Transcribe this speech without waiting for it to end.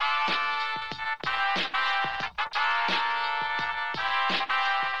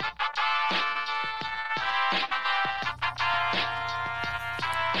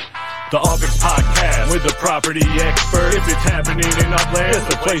The Upix Podcast with the property expert. If it's happening in Upland, it's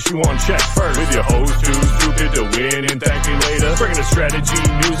the place you want to check first. With your host too stupid to win and thank me later. Bringing the strategy,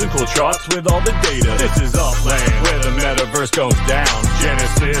 news, and cool charts with all the data. This is Upland, where the metaverse goes down.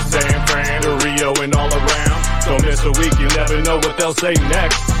 Genesis, San Fran, to Rio, and all around. Don't miss a week, you never know what they'll say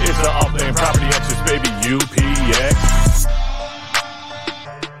next. It's the Upland Property Experts, baby, UPX.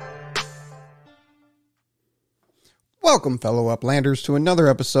 Welcome, fellow Uplanders, to another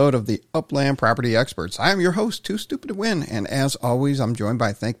episode of the Upland Property Experts. I am your host, Too Stupid to Win, and as always, I'm joined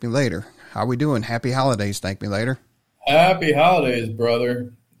by Thank Me Later. How we doing? Happy holidays, Thank Me Later. Happy holidays,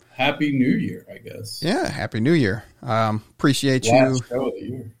 brother. Happy New Year, I guess. Yeah, Happy New Year. Appreciate Last show of the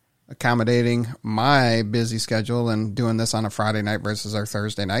year. Accommodating my busy schedule and doing this on a Friday night versus our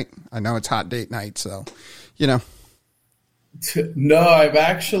Thursday night. I know it's hot date night, so, you know. No,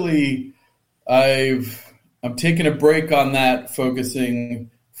 I'm taking a break on that, focusing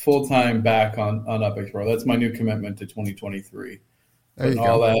full-time back on Upix World. That's my new commitment to 2023. There you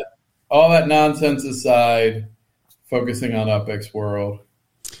go. All that nonsense aside, focusing on Upix World.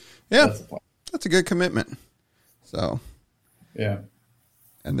 Yeah, that's a good commitment. So, yeah.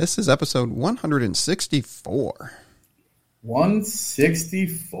 And this is episode 164.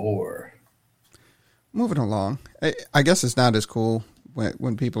 164. Moving along. I guess it's not as cool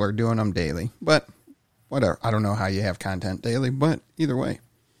when people are doing them daily, but whatever. I don't know how you have content daily, but either way.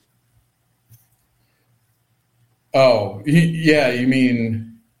 Oh, yeah. You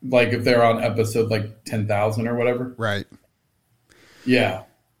mean like if they're on episode like 10,000 or whatever? Right. Yeah.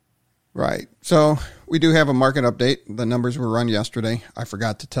 Right. So we do have a market update. The numbers were run yesterday. I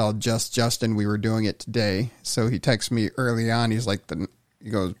forgot to tell Justin we were doing it today. So he texted me early on. He's like, he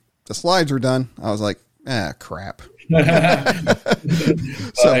goes, the slides were done. I was like, crap.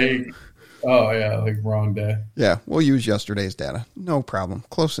 Oh, yeah, like wrong day. Yeah, we'll use yesterday's data. No problem.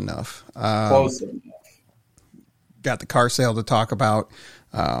 Close enough. Close enough. Got the car sale to talk about,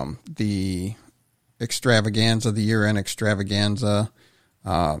 the extravaganza, the year-end extravaganza,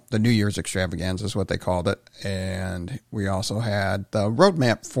 the New Year's extravaganza is what they called it. And we also had the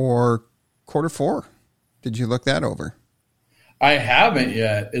roadmap for quarter four. Did you look that over? I haven't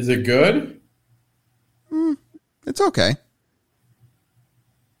yet. Is it good? It's okay.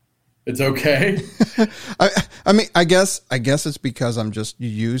 It's okay. I mean, I guess it's because I'm just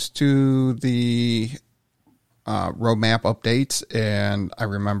used to the roadmap updates, and I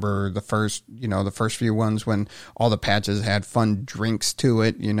remember the first few ones when all the patches had fun drinks to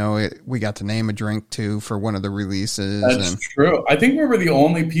it. You know, we got to name a drink too for one of the releases. That's true. I think we were the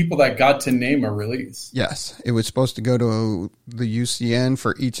only people that got to name a release. Yes, it was supposed to go to the UCN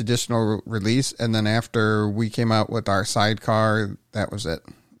for each additional release, and then after we came out with our sidecar, that was it.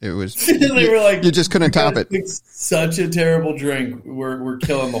 It was they were like, you just couldn't top it. It's such a terrible drink. We're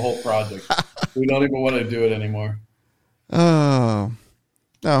killing the whole project. We don't even want to do it anymore. Oh,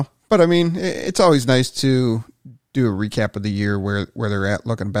 no. But I mean, it's always nice to do a recap of the year where they're at,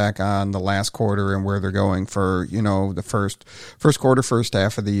 looking back on the last quarter and where they're going for, the first quarter, first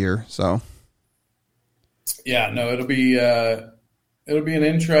half of the year. So yeah, no, it'll be an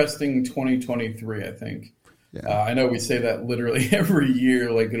interesting 2023, I think. Yeah. I know we say that literally every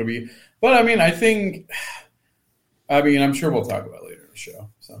year, like it'll be, but I mean, I'm sure we'll talk about it later in the show.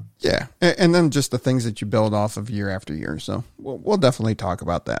 So yeah, and then just the things that you build off of year after year. So we'll definitely talk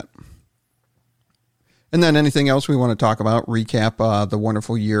about that. And then anything else we want to talk about? Recap the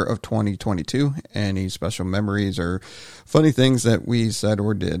wonderful year of 2022. Any special memories or funny things that we said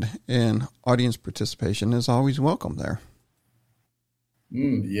or did, and audience participation is always welcome there.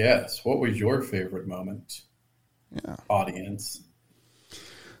 Yes. What was your favorite moment? Yeah. Audience.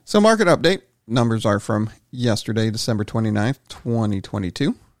 So market update. Numbers are from yesterday, December 29th,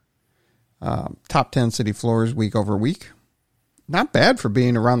 2022. Top 10 city floors week over week. Not bad for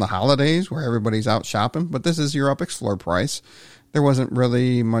being around the holidays where everybody's out shopping, but this is your Upix floor price. There wasn't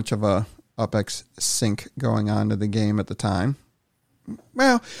really much of a Upix sync going on to the game at the time.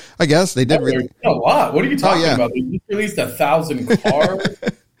 Well, I guess they did. A lot. What are you talking about? They just released 1,000 cars.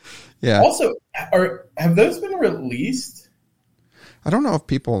 Yeah. Also, have those been released? I don't know if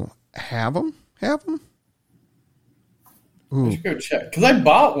people have them. Ooh. I should go check. Because I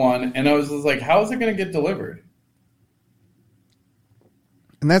bought one, and I was just like, how is it going to get delivered?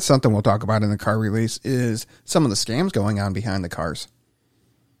 And that's something we'll talk about in the car release, is some of the scams going on behind the cars.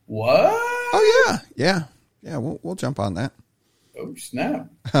 What? Oh, yeah. Yeah, we'll jump on that. Oh, snap.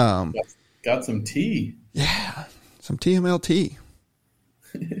 Got some tea. Yeah, some TMLT.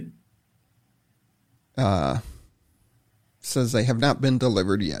 Says they have not been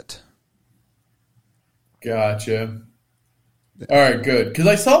delivered yet. Gotcha. All right, good. Because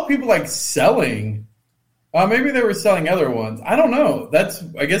I saw people like selling. Maybe they were selling other ones. I don't know.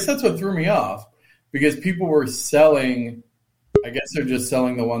 I guess that's what threw me off. Because people were selling. I guess they're just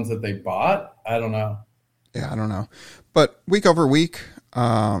selling the ones that they bought. I don't know. Yeah, I don't know. But week over week,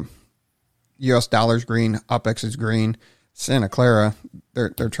 U.S. dollar's green, UPX is green. Santa Clara, they're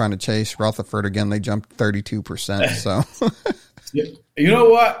trying to chase Rutherford again. They jumped 32%. So, you know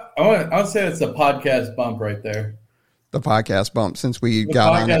what? I want to say it's a podcast bump right there. The podcast bump since we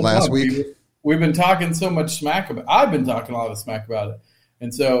got on it last week. We've been talking so much smack about. I've been talking a lot of smack about it,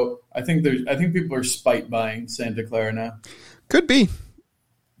 and so I think people are spite buying Santa Clara now. Could be.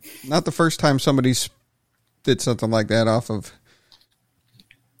 Not the first time somebody's did something like that off of.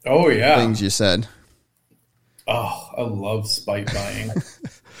 Oh yeah, things you said. Oh, I love spite buying.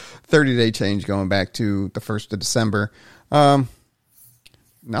 30-day change going back to the 1st of December.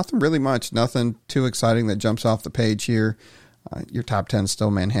 Nothing really much. Nothing too exciting that jumps off the page here. Your top 10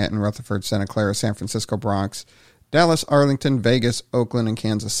 still Manhattan, Rutherford, Santa Clara, San Francisco, Bronx, Dallas, Arlington, Vegas, Oakland, and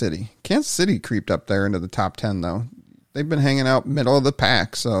Kansas City. Kansas City creeped up there into the top 10, though. They've been hanging out middle of the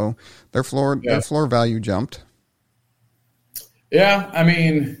pack, so their floor value jumped. Yeah, I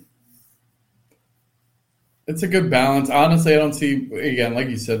mean, it's a good balance. Honestly, I don't see, again, like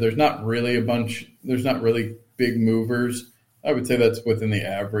you said, there's not really big movers. I would say that's within the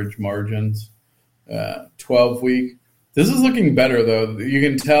average margins. 12-week. This is looking better, though. You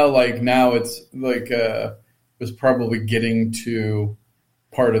can tell, like, now it's like was probably getting to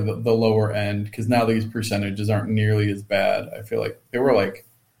part of the lower end because now these percentages aren't nearly as bad. I feel like they were like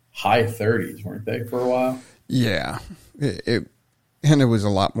high 30s, weren't they, for a while? Yeah. And it was a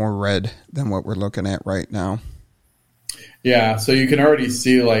lot more red than what we're looking at right now. Yeah, so you can already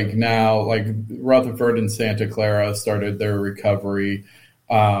see like now, like Rutherford and Santa Clara started their recovery.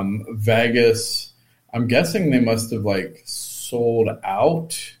 Vegas, I'm guessing they must have like sold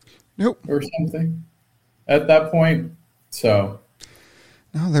out or something at that point. So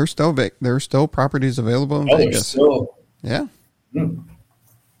no, there's still properties available in Vegas. Still, yeah. Mm.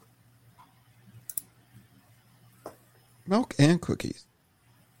 Milk and cookies.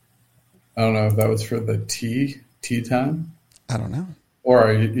 I don't know if that was for the tea time. I don't know. Or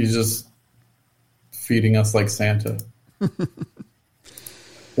are you just feeding us like Santa?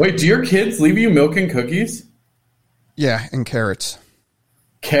 Wait, do your kids leave you milk and cookies? Yeah, and carrots.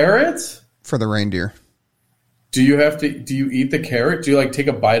 Carrots? For the reindeer. Do you eat the carrot? Do you like take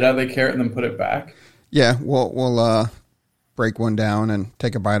a bite out of the carrot and then put it back? Yeah, we'll break one down and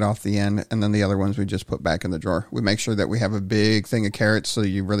take a bite off the end, and then the other ones we just put back in the drawer. We make sure that we have a big thing of carrots so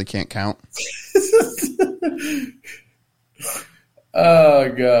you really can't count. Oh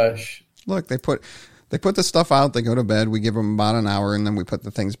gosh! Look, they put the stuff out. They go to bed. We give them about an hour, and then we put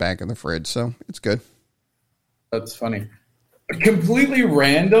the things back in the fridge. So it's good. That's funny. Completely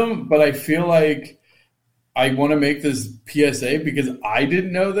random, but I feel like I want to make this PSA because I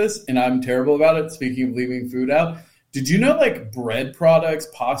didn't know this, and I'm terrible about it. Speaking of leaving food out, did you know like bread products,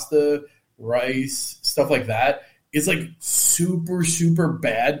 pasta, rice, stuff like that is like super, super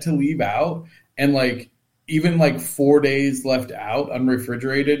bad to leave out, and like even like 4 days left out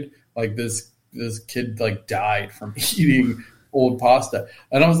unrefrigerated, like this kid like died from eating old pasta.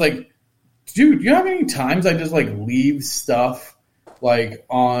 And I was like, dude, you know how many times I just like leave stuff like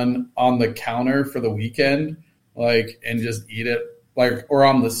on the counter for the weekend, like, and just eat it, like, or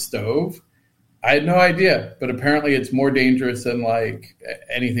on the stove? I had no idea, but apparently it's more dangerous than like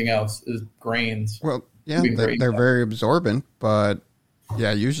anything else is grains. Well, yeah, they're very absorbent, but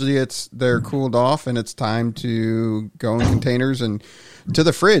yeah, usually they're cooled off and it's time to go in containers and to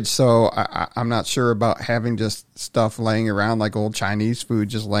the fridge. So I'm not sure about having just stuff laying around like old Chinese food,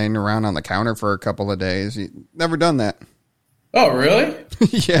 just laying around on the counter for a couple of days. Never done that. Oh, really?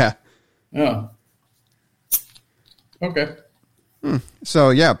 Yeah. Oh. Okay.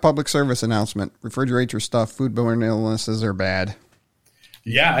 So yeah, public service announcement. Refrigerate your stuff. Foodborne illnesses are bad.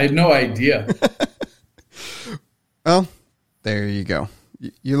 Yeah, I had no idea. Well, there you go.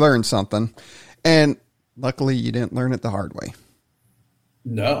 You learned something. And luckily you didn't learn it the hard way.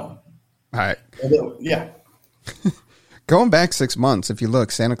 No. All right. Yeah. Going back 6 months, if you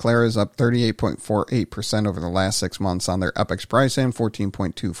look, Santa Clara is up 38.48% over the last 6 months on their UPX price and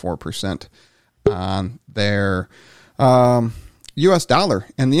 14.24% on their U.S. dollar.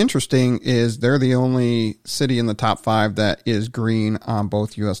 And the interesting is they're the only city in the top 5 that is green on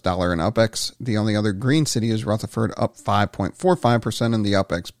both U.S. dollar and UPX. The only other green city is Rutherford, up 5.45% in the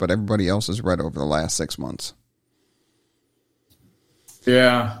UPX, but everybody else is red over the last 6 months.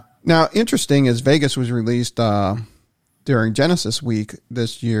 Yeah. Now, interesting is Vegas was released during Genesis Week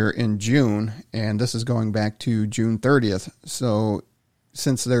this year in June, and this is going back to June 30th. So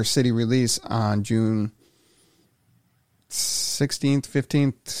since their city release on June 16th,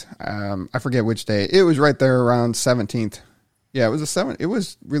 15th, I forget which day. It was right there around 17th. Yeah, it was it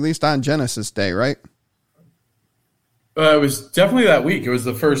was released on Genesis Day, right? It was definitely that week. It was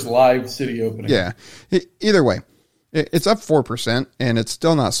the first live city opening. Yeah. Either way, it's up 4%, and it's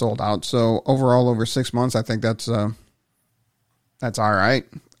still not sold out. So overall, over 6 months, I think that's all right.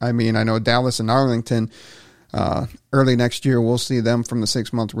 I mean, I know Dallas and Arlington, early next year, we'll see them from the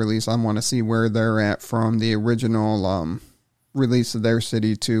 6-month release. I want to see where they're at from the original release of their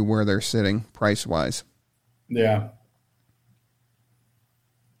city to where they're sitting price-wise. Yeah.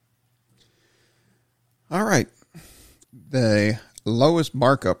 All right. The lowest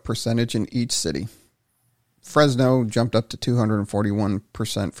markup percentage in each city. Fresno jumped up to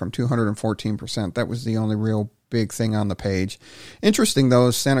 241% from 214%. That was the only real big thing on the page. Interesting, though,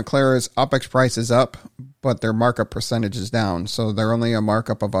 Santa Clara's UpX price is up, but their markup percentage is down. So they're only a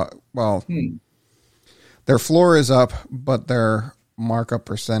markup of their floor is up, but their markup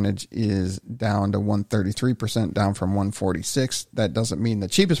percentage is down to 133%, down from 146. That doesn't mean the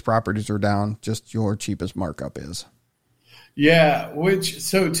cheapest properties are down, just your cheapest markup is. Yeah,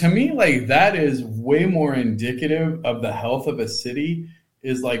 so to me, like, that is way more indicative of the health of a city,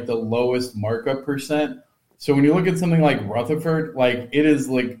 is like the lowest markup percent. So when you look at something like Rutherford, like, it is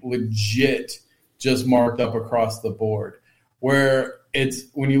like legit just marked up across the board. Where it's,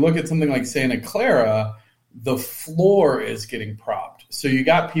 when you look at something like Santa Clara, the floor is getting propped. So you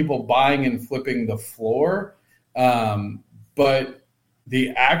got people buying and flipping the floor, but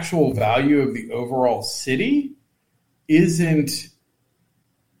the actual value of the overall city isn't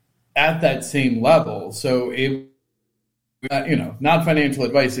at that same level. So not financial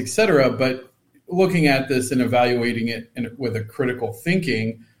advice, etc., but looking at this and evaluating it with a critical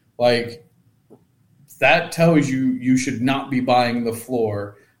thinking, like, that tells you should not be buying the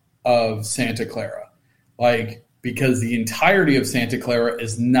floor of Santa Clara, like, because the entirety of Santa Clara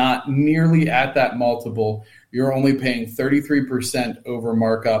is not nearly at that multiple. You're only paying 33% over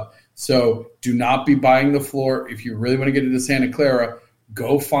markup. So do not be buying the floor. If you really want to get into Santa Clara,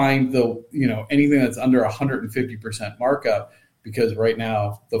 go find anything that's under 150% markup, because right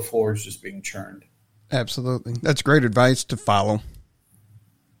now the floor is just being churned. Absolutely. That's great advice to follow.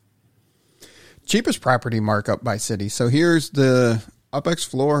 Cheapest property markup by city. So here's the UpX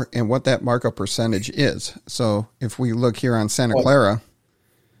floor and what that markup percentage is. So if we look here on Santa Clara,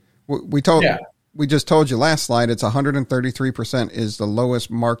 we just told you last slide, it's 133% is the lowest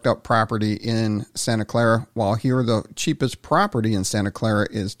marked up property in Santa Clara, while here the cheapest property in Santa Clara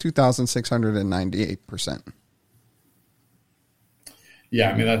is 2,698%.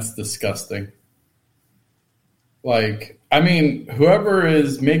 Yeah, I mean, that's disgusting. Like, I mean, whoever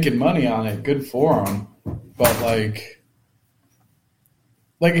is making money on it, good for them. But like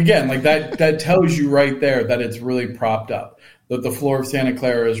again, like that tells you right there that it's really propped up, that the floor of Santa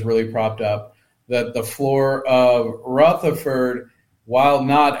Clara is really propped up, that the floor of Rutherford, while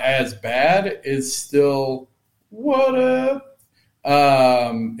not as bad, is still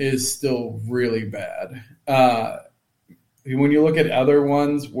is still really bad. When you look at other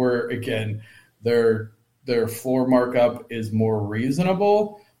ones where, again, their floor markup is more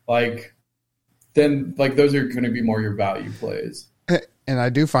reasonable, then those are going to be more your value plays. And I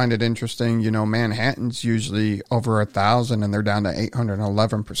do find it interesting, Manhattan's usually over 1,000 and they're down to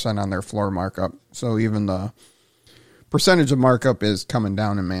 811% on their floor markup. So even the percentage of markup is coming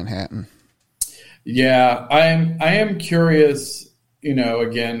down in Manhattan. Yeah, I am curious,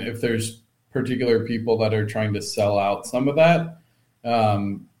 again, if there's particular people that are trying to sell out some of that,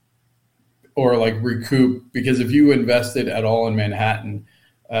 or recoup, because if you invested at all in Manhattan,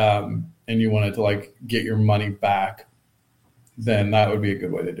 and you wanted to get your money back, then that would be a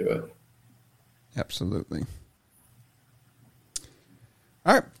good way to do it. Absolutely.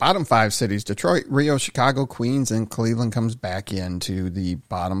 All right, bottom 5 cities: Detroit, Rio, Chicago, Queens, and Cleveland comes back into the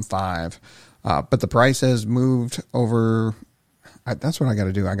bottom 5. But the price has moved over. That's what I got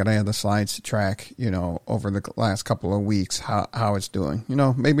to do. I got to add the slides to track, over the last couple of weeks, how it's doing.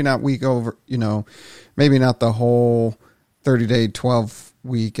 Maybe not week over, maybe not the whole 30-day,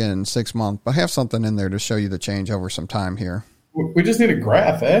 12-week, and 6-month, but have something in there to show you the change over some time here. We just need a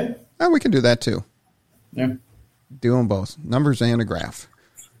graph, eh? Oh, we can do that too. Yeah. Do them both, numbers and a graph.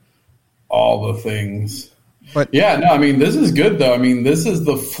 All the things. But yeah, no, I mean, this is good though. I mean, this is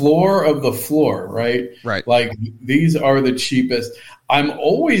the floor of the floor, right? Right. These are the cheapest. I'm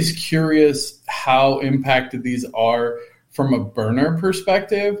always curious how impacted these are from a burner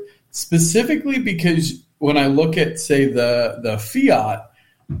perspective, specifically because when I look at, say, the fiat,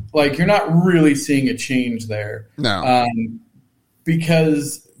 like you're not really seeing a change there. No.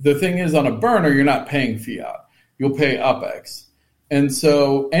 Because the thing is, on a burner, you're not paying fiat. You'll pay UpX. And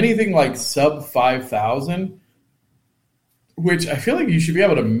so anything like sub 5,000, which I feel like you should be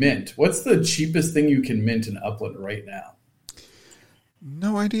able to mint. What's the cheapest thing you can mint in Upland right now?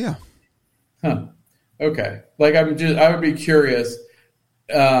 No idea. Huh. Okay. Like I would be curious,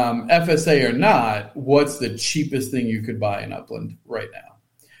 FSA or not, what's the cheapest thing you could buy in Upland right now?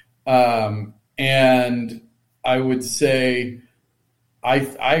 And I would say, I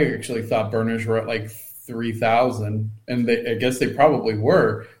actually thought burners were at like 3,000, and I guess they probably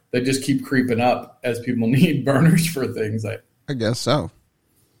were. They just keep creeping up as people need burners for things. I guess so.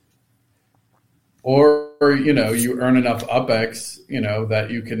 Or, you earn enough UpX, that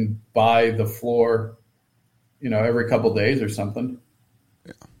you can buy the floor, every couple days or something.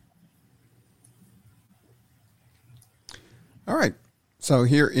 Yeah. All right. So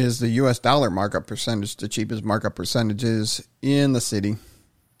here is the U.S. dollar markup percentage, the cheapest markup percentages in the city.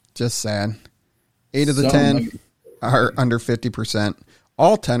 Just sad. 8 of the 10 are under 50%.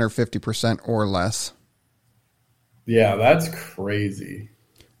 All 10 are 50% or less. Yeah, that's crazy.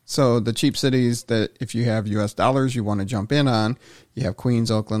 So the cheap cities that if you have U.S. dollars you want to jump in on, you have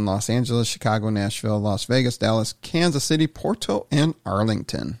Queens, Oakland, Los Angeles, Chicago, Nashville, Las Vegas, Dallas, Kansas City, Porto, and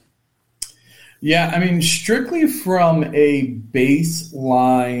Arlington. Yeah, I mean, strictly from a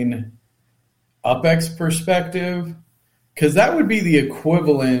baseline UpX perspective, because that would be the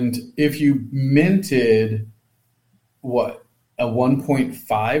equivalent if you minted, what, a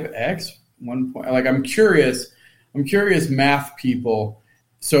 1.5x? I'm curious math people.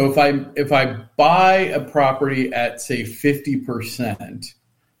 So if I buy a property at, say, 50%,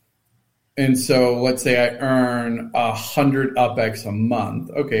 and so let's say I earn 100 UpX a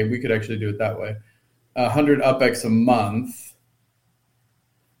month. Okay, we could actually do it that way. 100 UpX a month.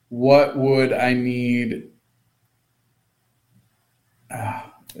 What would I need?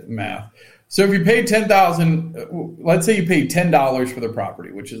 Math. So if you pay $10,000, let's say you pay $10 for the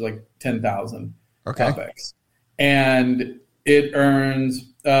property, which is like 10,000 UpX, and it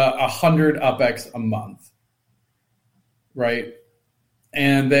earns 100 UpX a month, right?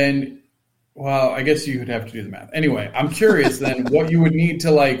 And then, well, I guess you would have to do the math. Anyway, I'm curious then what you would need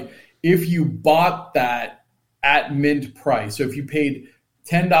to, if you bought that at mint price. So if you paid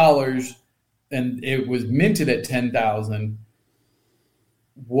 $10 and it was minted at 10,000,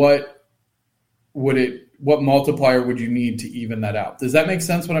 what multiplier would you need to even that out? Does that make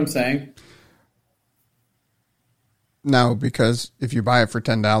sense what I'm saying? No, because if you buy it for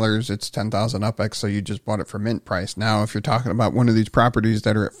 $10, it's 10,000 UpX, so you just bought it for mint price. Now, if you're talking about one of these properties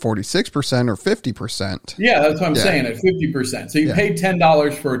that are at 46% or 50%. Yeah, that's what I'm saying, at 50%. So you pay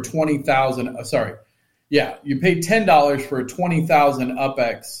 $10 for a 20,000, you pay $10 for a 20,000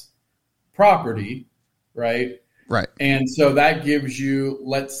 UpX property, right? Right. And so that gives you,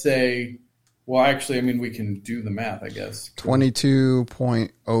 let's say, well, actually, I mean, we can do the math, I guess.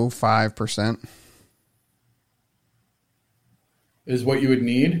 22.05%. Is what you would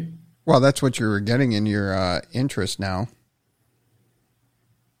need? Well, that's what you're getting in your interest now.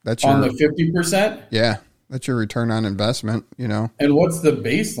 That's on the 50%? Yeah, that's your return on investment, And what's the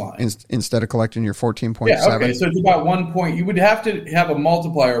baseline? Instead of collecting your 14.7. Yeah, okay, so it's about 1 point. You would have to have a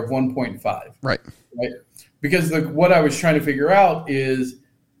multiplier of 1.5. Right. Because what I was trying to figure out is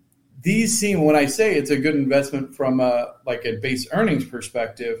these seem, when I say it's a good investment from a base earnings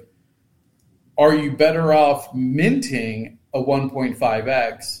perspective, are you better off minting a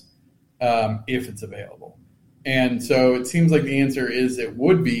 1.5x if it's available? And so it seems like the answer is it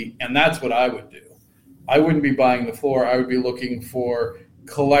would be, and that's what I would do. I wouldn't be buying the floor. I would be looking for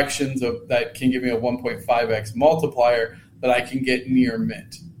collections that can give me a 1.5x multiplier that I can get near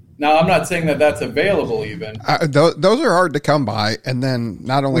mint. Now, I'm not saying that that's available even. Those are hard to come by. And then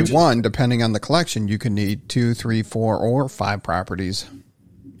not only one, depending on the collection, you can need 2, 3, 4, or 5 properties.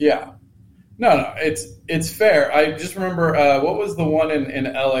 Yeah. No, it's fair. I just remember, what was the one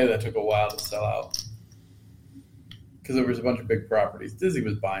in LA that took a while to sell out? Because there was a bunch of big properties. Disney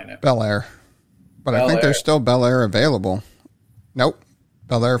was buying it. Bel Air. But I think there's still Bel Air available. Nope.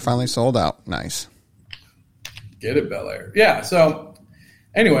 Bel Air finally sold out. Nice. Get it, Bel Air. Yeah, so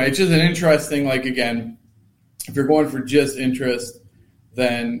anyway, it's just an interesting, again, if you're going for just interest,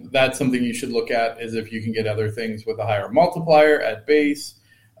 then that's something you should look at, is if you can get other things with a higher multiplier at base.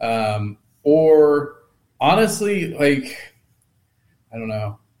 Or honestly, I don't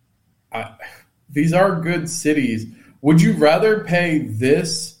know. These are good cities. Would you rather pay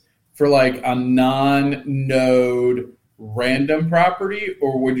this for a non-node random property,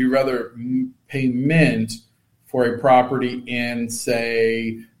 or would you rather pay mint for a property in,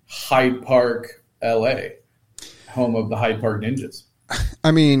 say, Hyde Park, LA, home of the Hyde Park Ninjas?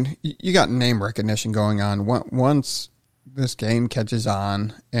 I mean, you got name recognition going on. Once this game catches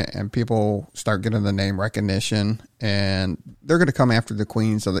on and people start getting the name recognition, and they're going to come after the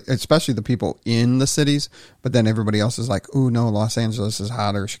queens, especially the people in the cities, but then everybody else is like, oh no, Los Angeles is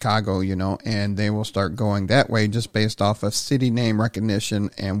hot, or Chicago, and they will start going that way just based off of city name recognition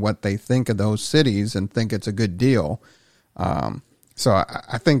and what they think of those cities and think it's a good deal. So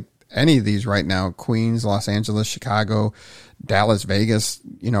I think any of these right now, Queens, Los Angeles, Chicago, Dallas, Vegas,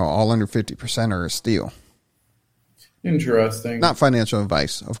 all under 50% are a steal. Interesting. Not financial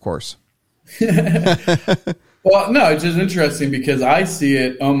advice, of course. Well, no, it's just interesting because I see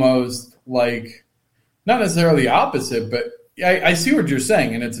it almost like, not necessarily the opposite, but I see what you're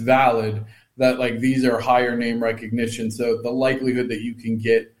saying, and it's valid that like these are higher name recognition. So the likelihood that you can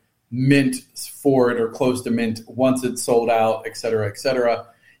get mint for it or close to mint once it's sold out, et cetera,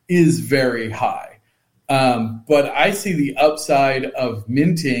 is very high. But I see the upside of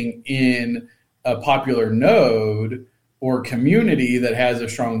minting in a popular node or community that has a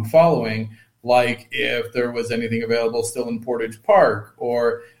strong following, like if there was anything available still in Portage Park,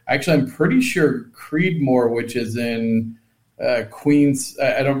 or actually I'm pretty sure Creedmoor, which is in Queens.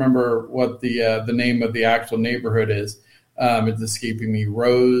 I don't remember what the name of the actual neighborhood is. It's escaping me.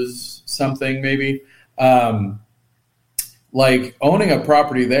 Rose something maybe. Like owning a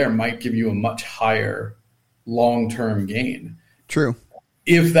property there might give you a much higher long-term gain. True.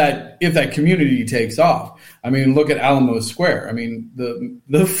 If that community takes off. I mean, look at Alamo Square. I mean,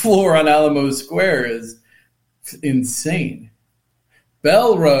 the floor on Alamo Square is insane.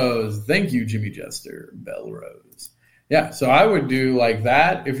 Belrose. Thank you, Jimmy Jester. Belrose. Yeah, so I would do like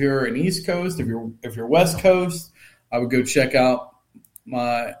that. If you're an East Coast, if you're West Coast, I would go check out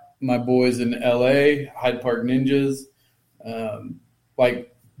my boys in LA, Hyde Park Ninjas.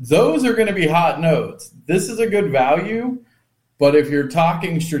 Like those are going to be hot nodes. This is a good value, but if you're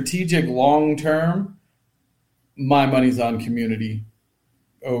talking strategic long term, my money's on community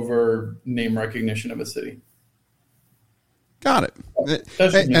over name recognition of a city. Got it.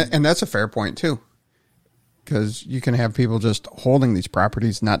 And that's a fair point too, because you can have people just holding these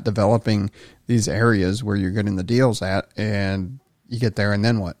properties, not developing these areas where you're getting the deals at, and you get there and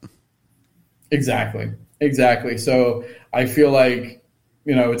then what? Exactly. So I feel like,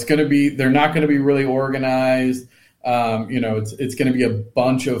 it's going to be, they're not going to be really organized. It's going to be a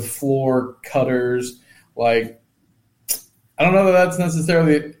bunch of floor cutters. Like, I don't know that that's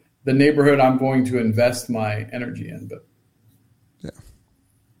necessarily the neighborhood I'm going to invest my energy in, but yeah,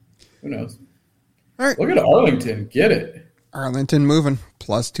 who knows? All right. Look at Arlington. Get it. Arlington moving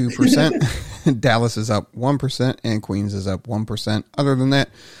plus 2%. Dallas is up 1% and Queens is up 1%. Other than that,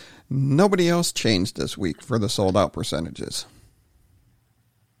 nobody else changed this week for the sold out percentages.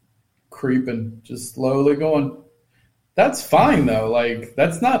 Creeping, just slowly going. That's fine though. Like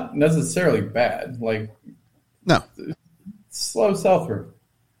that's not necessarily bad. Like no, slow sell through.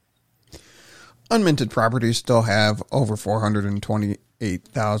 Unminted properties still have over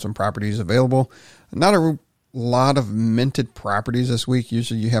 428,000 properties available. Not a lot of minted properties this week.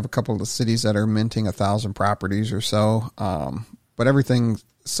 Usually you have a couple of the cities that are minting 1,000 properties or so. But everything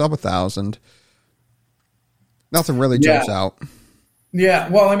sub 1,000, nothing really jumps out. Yeah.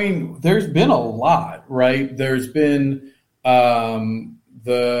 Well, I mean, there's been a lot, right? There's been obviously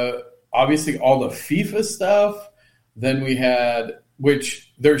all the FIFA stuff. Then we had,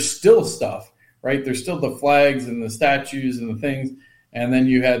 which there's still stuff, right? There's still the flags and the statues and the things. And then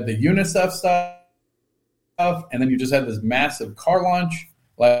you had the UNICEF stuff. And then you just had this massive car launch.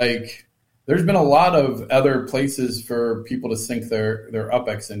 Like, there's been a lot of other places for people to sink their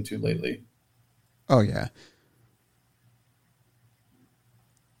UpX into lately. Oh, yeah.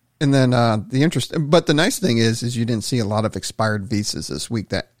 And then but the nice thing is you didn't see a lot of expired visas this week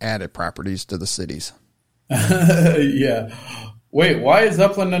that added properties to the cities. Yeah. Wait, why is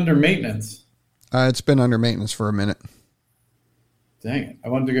Upland under maintenance? It's been under maintenance for a minute. Dang it. I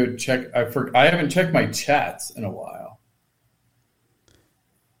wanted to go check. I haven't checked my chats in a while.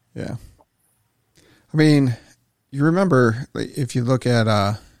 Yeah. I mean, you remember if you look at,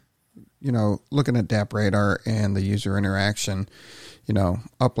 looking at DappRadar and the user interaction,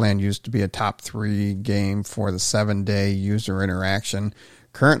 Upland used to be a top 3 game for the 7-day user interaction.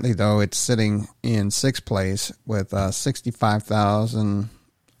 Currently, though, it's sitting in 6th place with 65,000,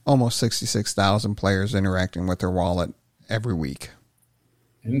 almost 66,000 players interacting with their wallet every week.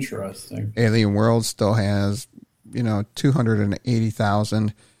 Interesting. Alien Worlds still has,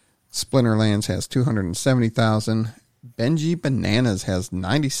 280,000. Splinterlands has 270,000. Benji Bananas has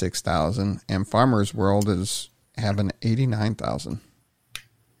 96,000, and Farmer's World is having 89,000.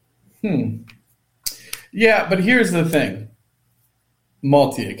 Yeah, but here's the thing.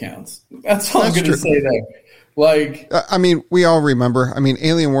 Multi-accounts. That's all I'm going to say there. Like, I mean, we all remember. I mean,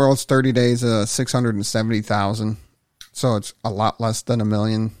 Alien World's 30 days, 670,000. So it's a lot less than 1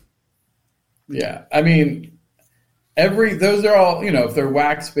 million. Yeah. I mean, those are all, if they're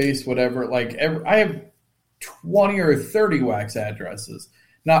wax-based, whatever. Like, I have 20 or 30 wax addresses.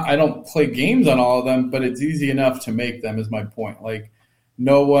 Now, I don't play games on all of them, but it's easy enough to make them, is my point. Like,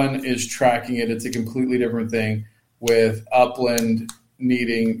 no one is tracking it. It's a completely different thing with Upland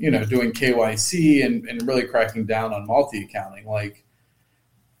needing, doing KYC and really cracking down on multi-accounting. Like,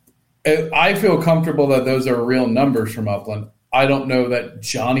 I feel comfortable that those are real numbers from Upland. I don't know that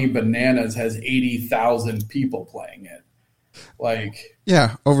Johnny Bananas has 80,000 people playing it. Like,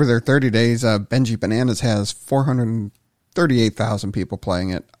 yeah, over their 30 days, Benji Bananas has 438,000 people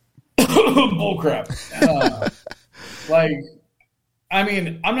playing it. Bullcrap. Like, I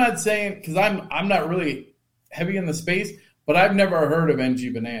mean, I'm not saying, because I'm not really heavy in the space, but I've never heard of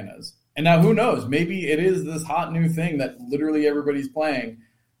NG Bananas. And now who knows? Maybe it is this hot new thing that literally everybody's playing.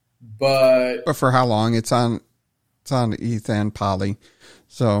 But for how long? It's on ETH and Poly.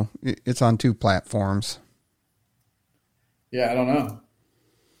 So it's on 2 platforms. Yeah, I don't know.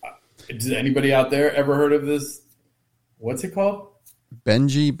 Does anybody out there ever heard of this? What's it called?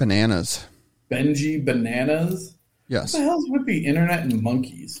 Benji Bananas. Benji Bananas? Yes. What the hell's with the internet and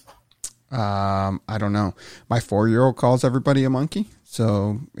monkeys? I don't know. My 4-year-old calls everybody a monkey.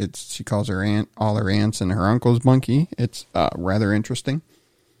 So she calls all her aunts and her uncles monkey. It's rather interesting.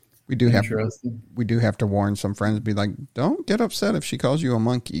 We do have to warn some friends, be like, don't get upset if she calls you a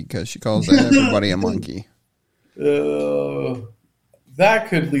monkey, because she calls everybody a monkey. That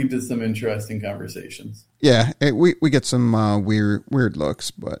could lead to some interesting conversations. Yeah, we get some weird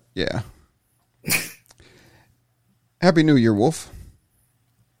looks, but yeah. Happy New Year, Wolf.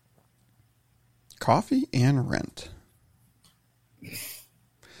 Coffee and rent.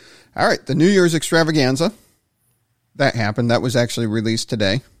 All right, the New Year's extravaganza. That happened. That was actually released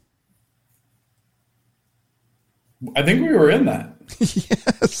today. I think we were in that.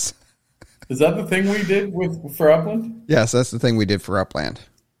 Yes. Is that the thing we did for Upland? Yes, that's the thing we did for Upland.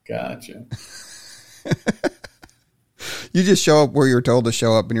 Gotcha. You just show up where you're told to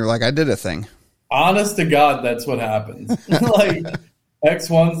show up, and you're like, I did a thing. Honest to God, that's what happens. Like,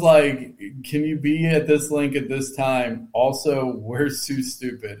 X1's like, can you be at this link at this time? Also, where's Too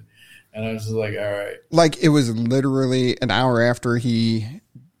Stupid? And I was just like, all right. Like, it was literally an hour after he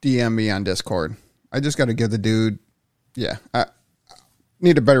DM'd me on Discord. I just got to give the dude, I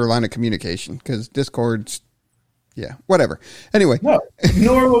need a better line of communication, because Discord's, whatever. Anyway. No,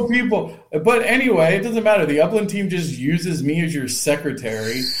 normal people. But anyway, it doesn't matter. The Upland team just uses me as your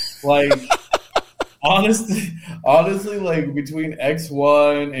secretary. Like, honestly, like, between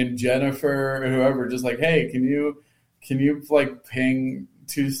X1 and Jennifer and whoever, just like, hey, can you like ping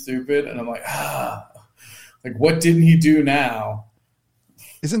Too Stupid? And I'm like, like, what didn't he do now?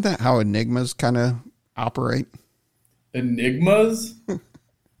 Isn't that how Enigmas kind of operate? Enigmas?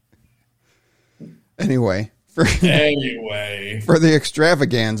 Anyway. For the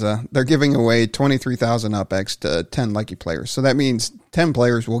extravaganza, they're giving away 23,000 UpX to 10 Lucky players. So that means 10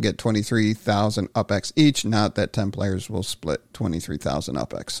 players will get 23,000 UpX each, not that 10 players will split 23,000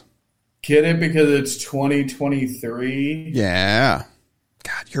 UpX. Get it? Because it's 2023? Yeah.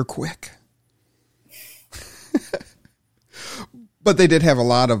 God, you're quick. But they did have a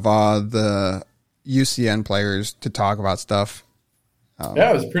lot of the UCN players to talk about stuff.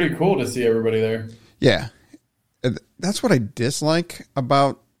 It was pretty cool to see everybody there. Yeah. That's what I dislike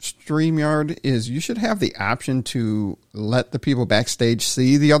about StreamYard is you should have the option to let the people backstage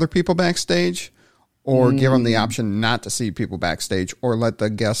see the other people backstage, or give them the option not to see people backstage, or let the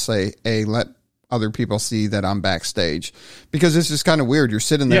guests say, hey, let other people see that I'm backstage. Because it's just kind of weird. You're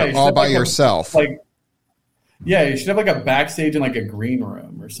sitting there all by yourself. You should have like a backstage in like a green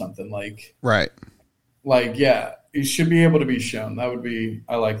room or something. Like, right. Like, yeah, you should be able to be shown.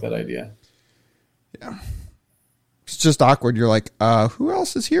 I like that idea. Yeah. It's just awkward. You're like, who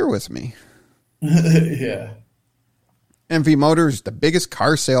else is here with me? Yeah. MV Motors, the biggest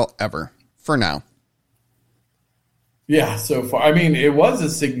car sale ever for now. Yeah, so far. I mean, it was a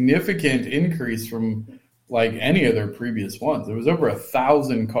significant increase from like any of their previous ones. There was over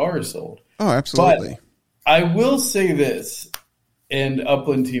 1,000 cars sold. Oh, absolutely. But I will say this, and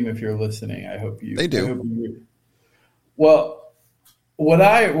Upland team, if you're listening, I hope you. They do. Well, what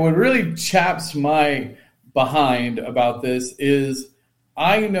really chaps my behind about this is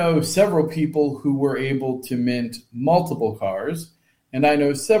I know several people who were able to mint multiple cars, and I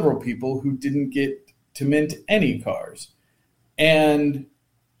know several people who didn't get to mint any cars. And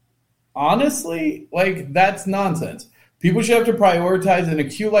honestly, like, that's nonsense. People should have to prioritize in a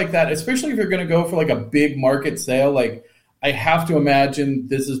queue like that, especially if you're going to go for like a big market sale. Like, I have to imagine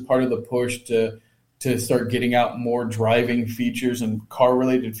this is part of the push to start getting out more driving features and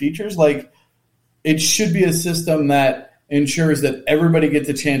car-related features. Like, it should be a system that ensures that everybody gets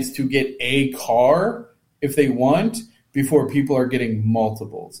a chance to get a car if they want before people are getting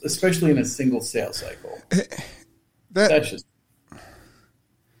multiples, especially in a single sales cycle. That's just...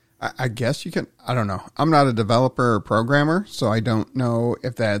 I guess you can, I don't know. I'm not a developer or programmer, so I don't know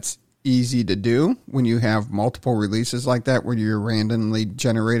if that's easy to do when you have multiple releases like that where you're randomly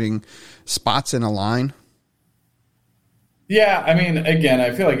generating spots in a line. Yeah, I mean, again, I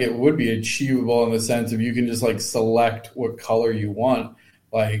feel like it would be achievable in the sense of you can just like select what color you want.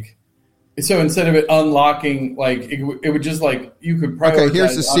 Like, so instead of it unlocking, like it would just like, you could prioritize. Okay,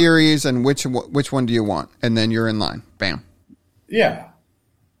 here's the series and which one do you want? And then you're in line. Bam. Yeah.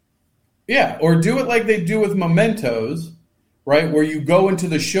 Yeah, or do it like they do with Mementos, right? Where you go into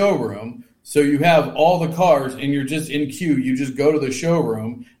the showroom, so you have all the cars and you're just in queue. You just go to the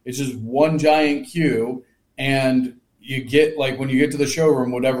showroom. It's just one giant queue, and you get, like, when you get to the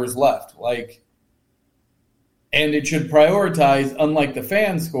showroom, whatever's left. Like, and it should prioritize, unlike the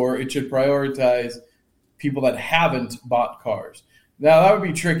fan score, it should prioritize people that haven't bought cars. Now, that would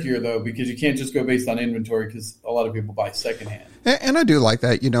be trickier, though, because you can't just go based on inventory because a lot of people buy secondhand. And I do like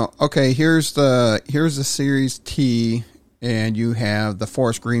that. You know, okay, here's the Series T, and you have the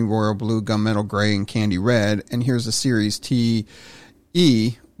forest green, royal blue, gunmetal gray, and candy red. And here's the Series T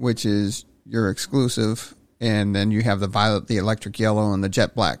E, which is your exclusive. And then you have the violet, the electric yellow, and the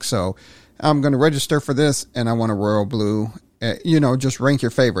jet black. So I'm going to register for this, and I want a royal blue. You know, just rank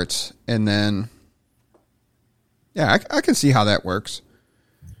your favorites. And then... yeah, I can see how that works.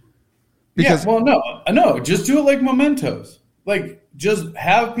 Because, yeah, well, no, just do it like Mementos. Like, just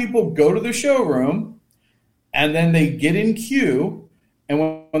have people go to the showroom, and then they get in queue,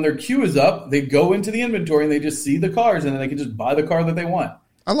 and when their queue is up, they go into the inventory, and they just see the cars, and then they can just buy the car that they want.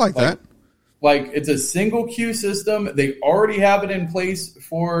 I like that. Like, it's a single queue system. They already have it in place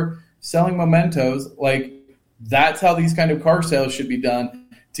for selling Mementos. Like, that's how these kind of car sales should be done,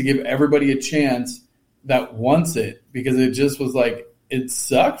 to give everybody a chance that wants it, because it just was like, it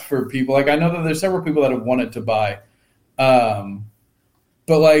sucked for people. Like, I know that there's several people that have wanted to buy.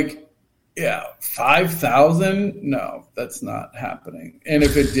 But like, yeah, 5,000? No, that's not happening. And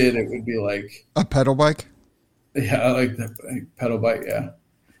if it did, it would be like a pedal bike. Yeah, like the pedal bike. Yeah.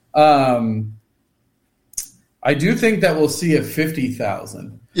 I do think that we'll see a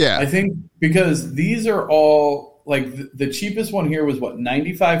 50,000. Yeah. I think because these are all like the cheapest one here was what,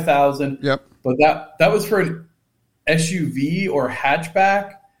 95,000. Yep. But that was for an SUV or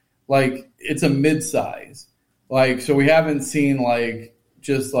hatchback. Like, it's a midsize. Like, so we haven't seen like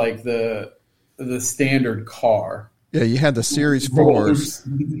just like the standard car. Yeah, you had the Series 4s.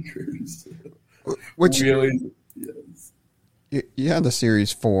 Which really, yes. You had the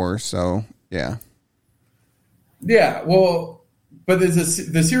Series 4, so yeah. Yeah, well, but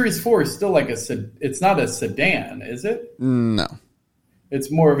the Series 4 is still like it's not a sedan, is it? No. It's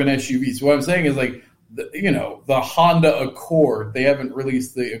more of an SUV. So what I'm saying is, like, the Honda Accord, they haven't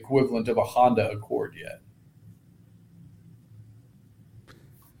released the equivalent of a Honda Accord yet.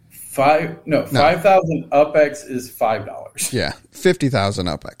 5,000 UpX is $5. Yeah, 50,000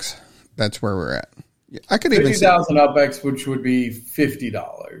 UpX. That's where we're at. I could even 50,000 UpX, which would be $50.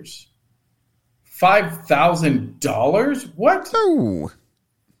 $5,000? What? Oh.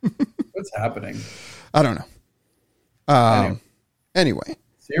 What's happening? I don't know. Anyway.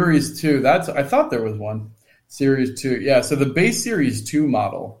 Series 2. I thought there was one. Series 2. Yeah, so the base Series 2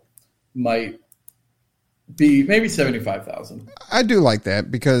 model might be maybe 75,000. I do like that,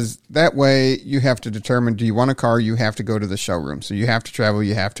 because that way you have to determine, do you want a car? You have to go to the showroom. So you have to travel,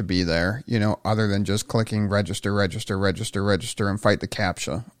 you have to be there, other than just clicking register, register, register, register, and fight the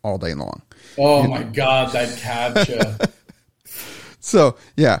CAPTCHA all day long. Oh my God, that CAPTCHA. So,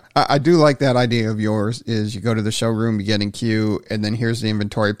 yeah, I do like that idea of yours, is you go to the showroom, you get in queue, and then here's the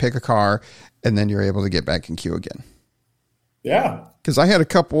inventory, pick a car, and then you're able to get back in queue again. Yeah. Because I had a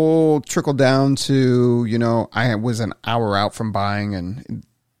couple trickle down to, I was an hour out from buying, and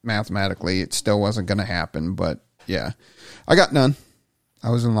mathematically it still wasn't going to happen. But, yeah, I got none. I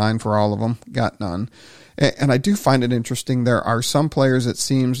was in line for all of them, got none. And I do find it interesting. There are some players, it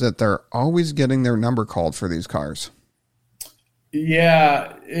seems, that they're always getting their number called for these cars.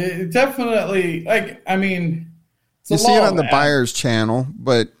 Yeah, it definitely, You see it on the buyer's channel,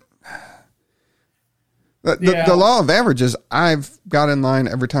 but the law of averages, I've got in line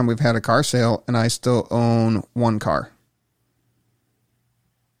every time we've had a car sale, and I still own one car.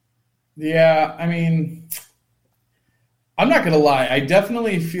 Yeah, I mean, I'm not going to lie. I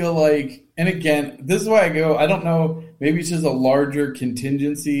definitely feel like, and again, this is why I go, I don't know, maybe it's just a larger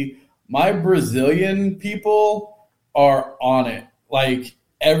contingency. My Brazilian people are on it. Like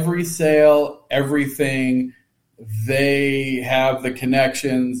every sale, everything, they have the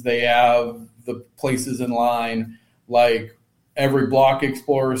connections, they have the places in line, like every Block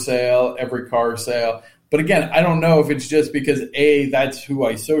Explorer sale, every car sale. But again, I don't know if it's just because A, that's who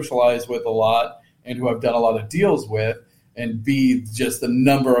I socialize with a lot and who I've done a lot of deals with, and B, just the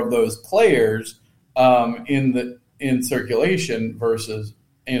number of those players in circulation versus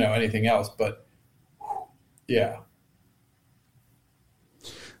anything else. But yeah,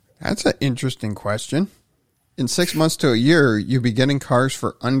 that's an interesting question. In 6 months to a year, you'd be getting cars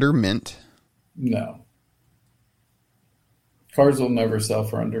for under mint. No, cars will never sell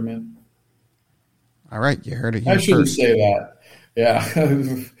for under mint. All right, you heard it here I shouldn't first. say that. Yeah.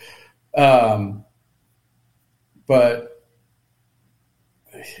 But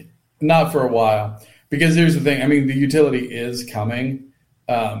not for a while. Because here's the thing. I mean, the utility is coming.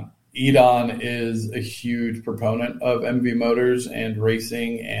 Edon is a huge proponent of MV Motors and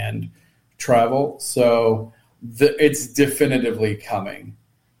racing and travel. So it's definitively coming.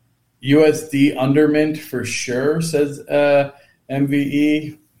 USD under mint for sure, says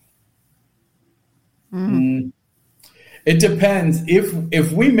MVE. It depends.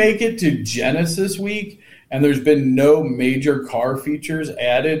 If we make it to Genesis week and there's been no major car features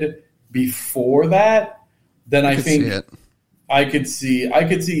added before that, then I think I could see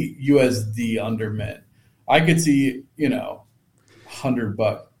USD under mint. I could see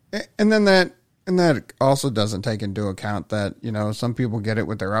 $100. And then that also doesn't take into account that some people get it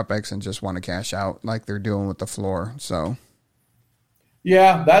with their UpX and just want to cash out like they're doing with the floor. So.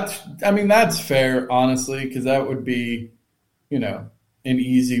 Yeah, that's fair, honestly, because that would be, an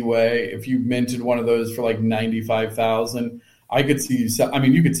easy way. If you minted one of those for like 95,000, I could see you sell. I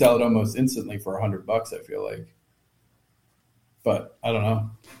mean, you could sell it almost instantly for $100. I feel like, but I don't know.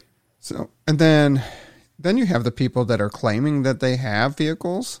 So, and then you have the people that are claiming that they have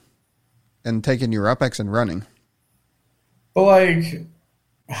vehicles and taking your UpX and running. But like,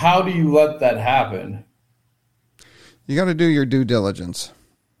 how do you let that happen? You got to do your due diligence.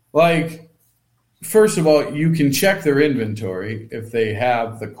 Like, first of all, you can check their inventory if they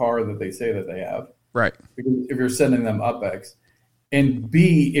have the car that they say that they have. Right. Because if you're sending them UpX. And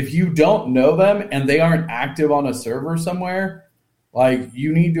B, if you don't know them and they aren't active on a server somewhere, like,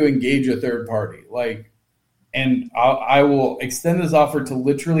 you need to engage a third party. Like, and I will extend this offer to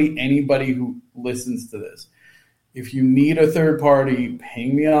literally anybody who listens to this. If you need a third party,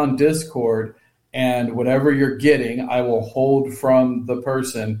 ping me on Discord. And whatever you're getting, I will hold from the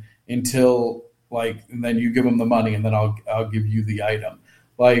person until and then you give them the money, and then I'll give you the item.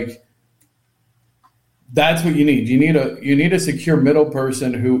 Like, that's what you need. You need a secure middle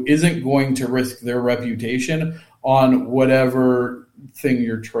person who isn't going to risk their reputation on whatever thing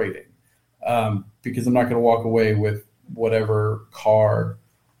you're trading. Because I'm not going to walk away with whatever car,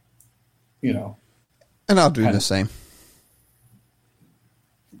 And I'll do the same.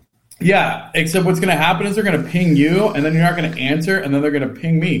 Yeah, except what's going to happen is they're going to ping you, and then you're not going to answer, and then they're going to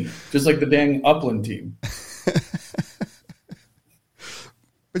ping me, just like the dang Upland team.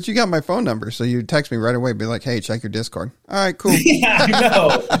 But you got my phone number, so you text me right away, be like, hey, check your Discord. All right, cool. Yeah, I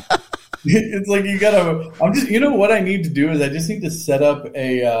know. It's like you got to – what I need to do is I just need to set up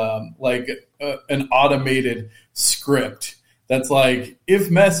an automated script that's like,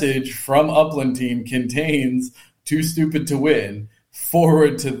 if message from Upland team contains too stupid to win,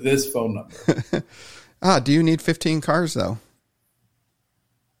 forward to this phone number. Do you need 15 cars, though?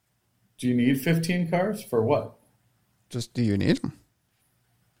 Do you need 15 cars? For what? Just, do you need them?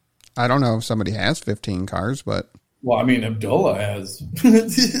 I don't know if somebody has 15 cars, but... Well, I mean, Abdullah has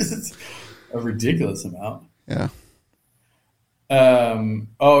a ridiculous amount. Yeah.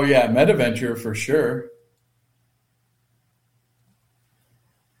 Oh, yeah, MetaVenture for sure.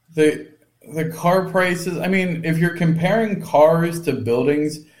 The car prices, I mean, if you're comparing cars to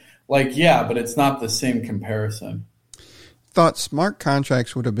buildings, but it's not the same comparison. Thought smart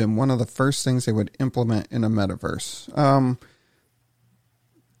contracts would have been one of the first things they would implement in a metaverse.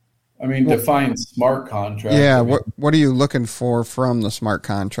 Define smart contracts. Yeah, what are you looking for from the smart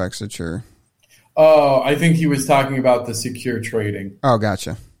contracts that you're... Oh, I think he was talking about the secure trading. Oh,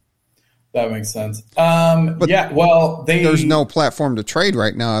 gotcha. That makes sense. Yeah, well, there's no platform to trade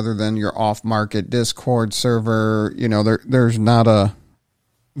right now other than your off-market Discord server. You know, there's not a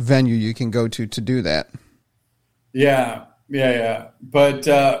venue you can go to do that. Yeah. But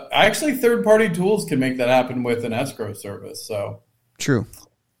actually, third-party tools can make that happen with an escrow service. So true.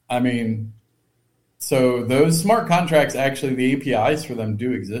 I mean, so those smart contracts, actually, the APIs for them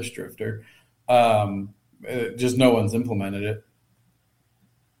do exist, Drifter. Just no one's implemented it.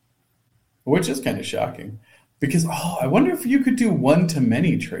 Which is kind of shocking because, I wonder if you could do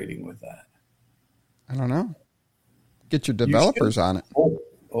one-to-many trading with that. I don't know. Get your developers on it.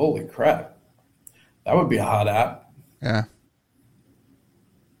 Holy crap. That would be a hot app. Yeah.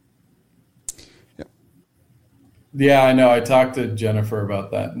 Yep. Yeah, I know. I talked to Jennifer about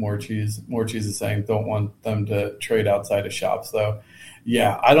that. More Cheese is saying don't want them to trade outside of shops, though.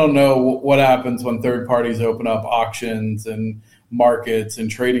 Yeah, I don't know what happens when third parties open up auctions and markets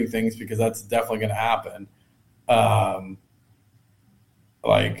and trading things, because that's definitely going to happen. I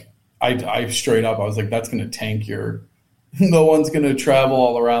straight up, I was like, that's going to tank your, no one's going to travel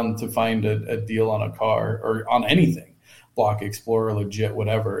all around to find a deal on a car or on anything, Block Explorer, legit,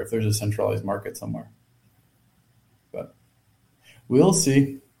 whatever, if there's a centralized market somewhere. But we'll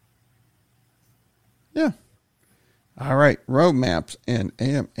see. Yeah. All right. Roadmaps and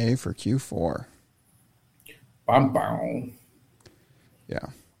AMA for Q4. Bam, bam. Yeah.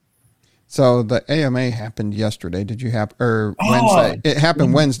 So the AMA happened yesterday. Did you have, or Wednesday? It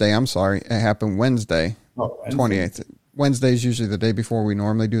happened Wednesday. I'm sorry. It happened Wednesday, 28th. Wednesday is usually the day before we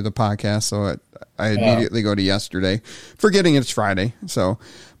normally do the podcast. So I immediately go to yesterday, forgetting it's Friday. So,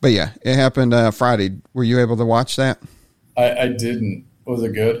 but yeah, it happened Friday. Were you able to watch that? I didn't. Was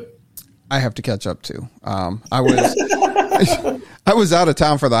it good? I have to catch up too. I was out of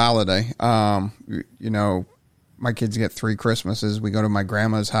town for the holiday. You know, my kids get 3 Christmases. We go to my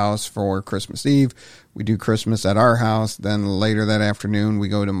grandma's house for Christmas Eve. We do Christmas at our house. Then later that afternoon, we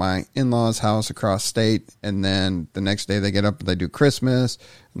go to my in-laws' house across state. And then the next day they get up and they do Christmas.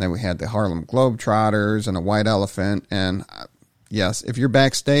 And then we had the Harlem Globetrotters and a white elephant. And yes, if you're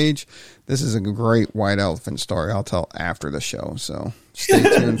backstage, this is a great white elephant story I'll tell after the show. So stay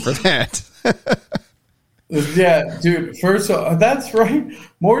tuned for that. Yeah, dude. First of all, that's right.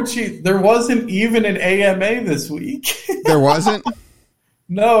 There wasn't even an AMA this week. There wasn't?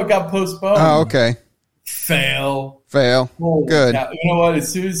 No, it got postponed. Oh, okay. Fail. Oh, good. Yeah, you know what? As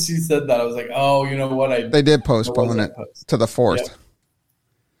soon as she said that, I was like, oh, you know what? They did postpone it to the 4th. Yep.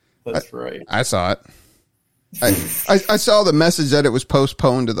 That's right. I saw it. I saw the message that it was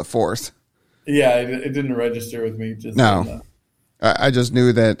postponed to the 4th. Yeah, it didn't register with me. No. I just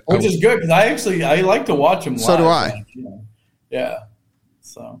knew that. Which is good, because I like to watch them live. So do I. Yeah.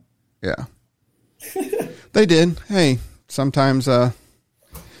 So. Yeah. They did. Hey, sometimes we're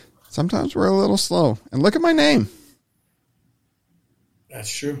a little slow. And look at my name. That's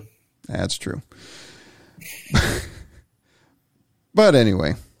true. That's true. But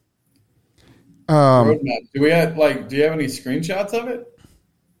anyway. Roadmap. Do you have any screenshots of it?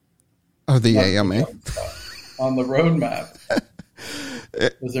 Of the AMA? On the roadmap.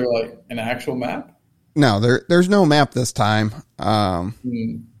 Was there an actual map? No, there's no map this time. But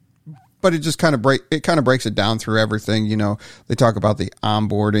it just kind of breaks it down through everything. You know, they talk about the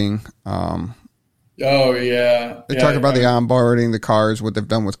onboarding. Oh yeah. They talk about the onboarding, the cars, what they've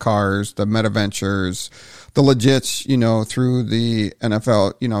done with cars, the meta ventures, the legits, you know, through the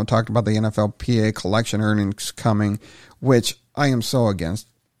NFL, you know, talked about the NFLPA collection earnings coming, which I am so against.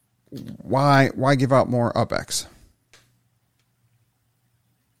 Why give out more UpX?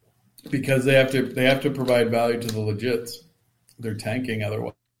 Because they have to provide value to the legits. They're tanking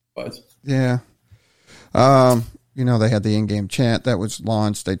otherwise. Yeah. You know, they had the in-game chat that was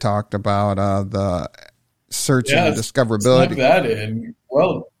launched. They talked about the search and discoverability. Snuck that in.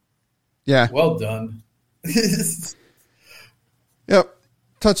 Well done. Yep.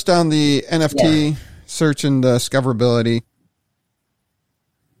 Touched on the NFT search and discoverability.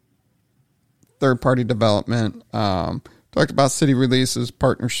 Third-party development. Talked about city releases,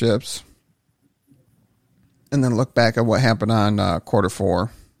 partnerships, and then look back at what happened on Q4.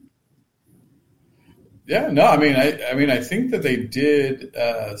 Yeah, no, I mean, I think that they did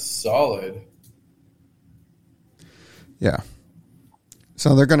solid. Yeah.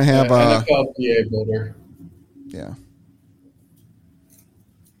 So they're going to have NFLPA builder. Yeah.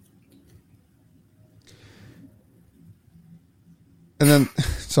 And then,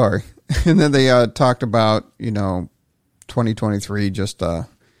 sorry. And then they talked about, you know, 2023, just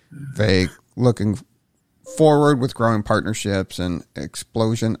vague, looking forward with growing partnerships and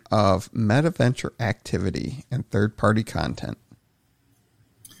explosion of meta venture activity and third-party content.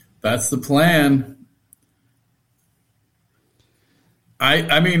 That's the plan.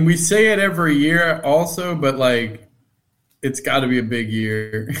 I mean, we say it every year also, but like, it's got to be a big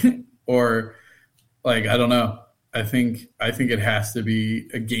year or like, I don't know. I think it has to be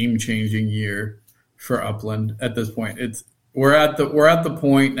a game-changing year for Upland at this point. We're at the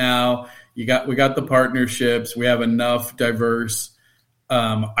point now. We got the partnerships. We have enough diverse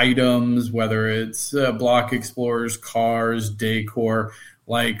items, whether it's block explorers, cars, decor.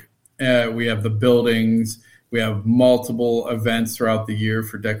 Like we have the buildings. We have multiple events throughout the year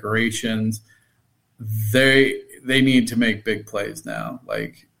for decorations. They need to make big plays now.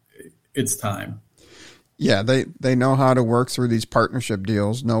 Like, it's time. Yeah, they know how to work through these partnership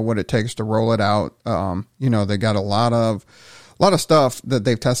deals, know what it takes to roll it out. They got a lot of stuff that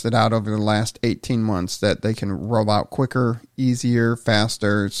they've tested out over the last 18 months that they can roll out quicker, easier,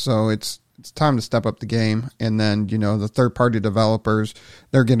 faster. So it's time to step up the game. And then, the third-party developers,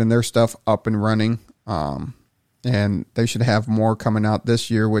 they're getting their stuff up and running. And they should have more coming out this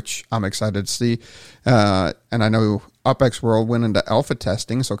year, which I'm excited to see. And I know UpX World went into alpha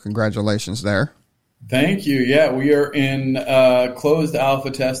testing, so congratulations there. Thank you. Yeah, we are in closed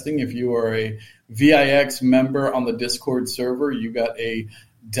alpha testing. If you are a VIX member on the Discord server, you got a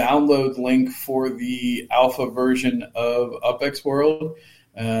download link for the alpha version of UpX World.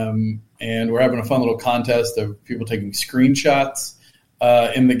 And we're having a fun little contest of people taking screenshots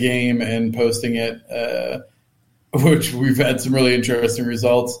in the game and posting it, which we've had some really interesting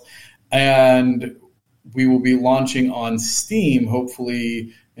results. And we will be launching on Steam,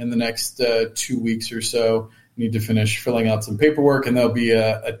 hopefully in the next 2 weeks or so. Need to finish filling out some paperwork, and there'll be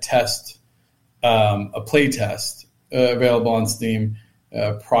a test, a play test available on Steam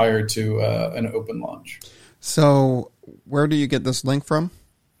prior to an open launch. So where do you get this link from?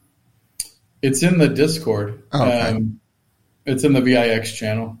 It's in the Discord. Oh, okay. It's in the VIX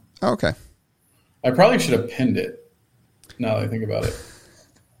channel. Okay. I probably should have pinned it, now that I think about it.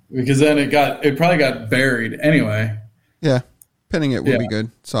 Because then it probably got buried anyway. Yeah. Pinning it would be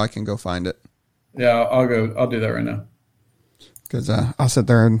good, so I can go find it. Yeah, I'll do that right now. Because I'll sit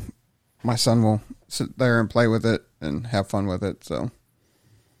there and my son will sit there and play with it and have fun with it. So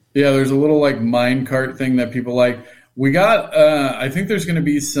yeah, there's a little like minecart thing that people like. We got. I think there's going to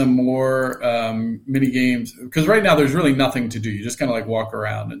be some more mini games because right now there's really nothing to do. You just kind of like walk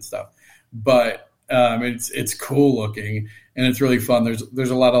around and stuff. But it's cool looking and it's really fun. There's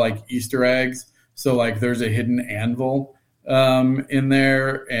a lot of like Easter eggs. So like there's a hidden anvil in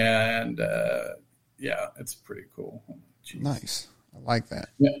there, and it's pretty cool. Jeez. Nice. I like that.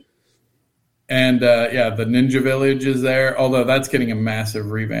 Yeah. And the Ninja Village is there, although that's getting a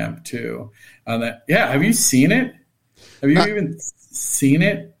massive revamp too. Have you seen it? Have you even seen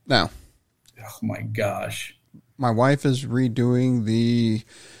it? No. Oh my gosh. My wife is redoing the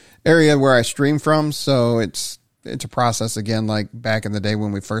area where I stream from, so it's a process again, like back in the day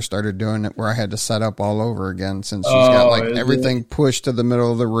when we first started doing it, where I had to set up all over again since she's got like everything pushed to the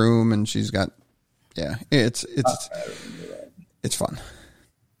middle of the room, and she's got it's fun.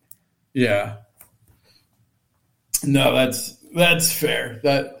 Yeah. No, that's fair.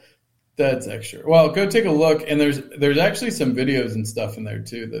 That's extra. Well, go take a look, and there's actually some videos and stuff in there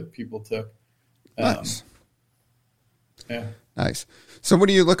too that people took. Nice. Yeah. Nice. So what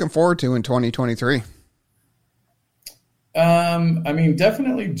are you looking forward to in 2023? I mean,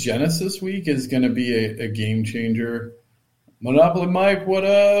 definitely Genesis Week is going to be a game changer. Monopoly Mike, what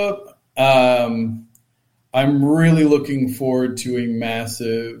up? I'm really looking forward to a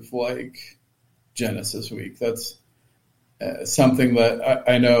massive like Genesis Week. That's something that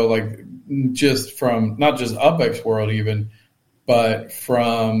I know, like just from not just UpX World even, but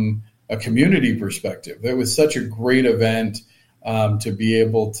from a community perspective. It was such a great event to be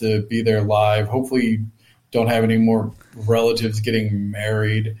able to be there live. Hopefully you don't have any more relatives getting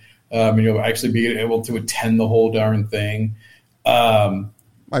married. Actually be able to attend the whole darn thing.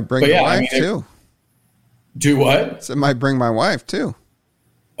 Might bring my wife too. Do what? So it might bring my wife too.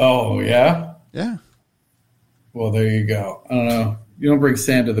 Oh, yeah? Yeah. Well, there you go. I don't know. You don't bring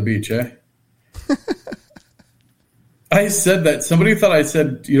sand to the beach, eh? I said that. Somebody thought I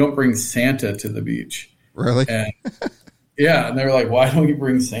said you don't bring Santa to the beach. Really? And, yeah. And they were like, why don't you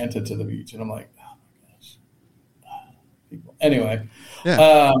bring Santa to the beach? And I'm like, oh, my gosh. People. Anyway.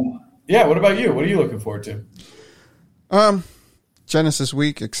 Yeah. What about you? What are you looking forward to? Genesis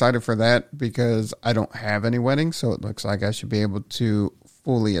Week, excited for that because I don't have any weddings, so it looks like I should be able to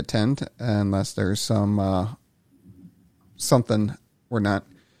fully attend unless there's some something we're not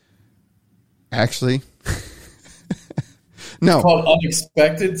actually. No. It's called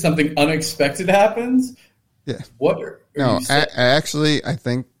unexpected. Something unexpected happens? Yeah. What are no, you saying? actually, I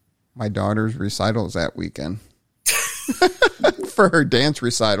think my daughter's recitals that weekend for her dance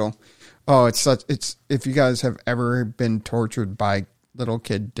recital. Oh, it's if you guys have ever been tortured by little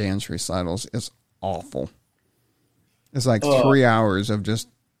kid dance recitals, it's awful. It's like 3 hours of just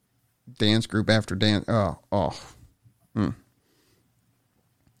dance group after dance.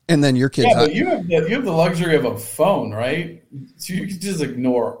 And then your kids. Yeah, but you have the luxury of a phone, right? So you can just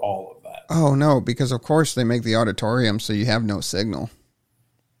ignore all of that. Oh no, because of course they make the auditorium so you have no signal.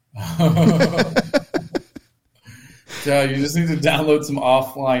 Yeah, you just need to download some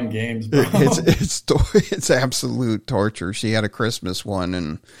offline games, bro. It's absolute torture. She had a Christmas one,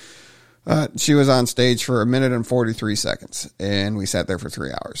 and she was on stage for 1 minute and 43 seconds, and we sat there for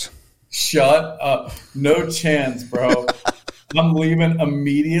 3 hours. Shut up! No chance, bro. I'm leaving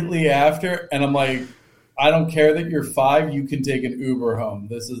immediately after, and I'm like, I don't care that you're 5. You can take an Uber home.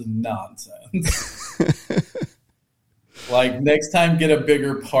 This is nonsense. Like, next time, get a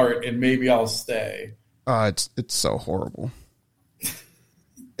bigger part, and maybe I'll stay. It's so horrible.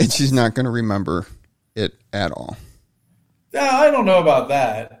 And she's not going to remember it at all. I don't know about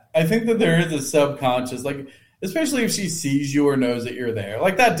that. I think that there is a subconscious, like, especially if she sees you or knows that you're there.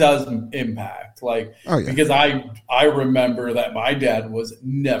 Like, that does impact. Like, because I remember that my dad was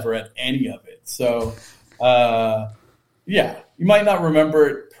never at any of it. So, yeah, you might not remember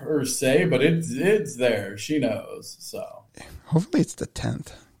it per se, but it's there. She knows. So hopefully it's the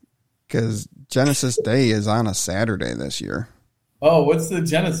 10th. Because Genesis Day is on a Saturday this year. Oh, what's the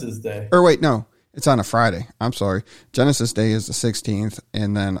Genesis Day? Or wait, no, it's on a Friday. I'm sorry. Genesis Day is the 16th,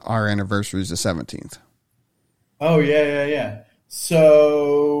 and then our anniversary is the 17th. Oh, yeah.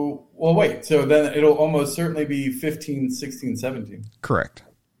 So, well, wait. So then it'll almost certainly be 15, 16, 17. Correct.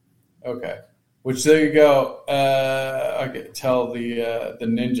 Okay. Which, there you go. I could tell the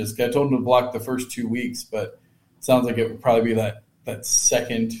ninjas. I told them to block the first 2 weeks, but it sounds like it would probably be that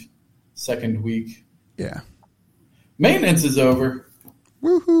second week. Yeah. Maintenance is over.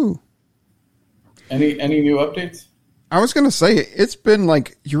 Woohoo. Any new updates? I was going to say, it's been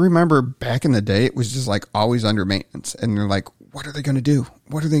like, you remember back in the day, it was just like always under maintenance. And you're like, what are they going to do?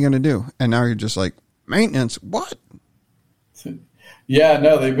 What are they going to do? And now you're just like, maintenance? What? Yeah,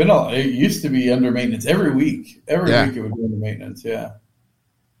 no, they've been it used to be under maintenance every week. Every week it would be under maintenance, yeah.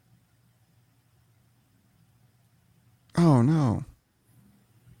 Oh, no.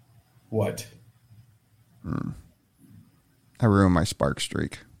 What? I ruined my spark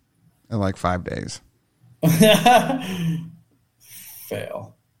streak in like 5 days.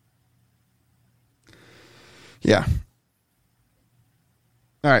 Fail. Yeah.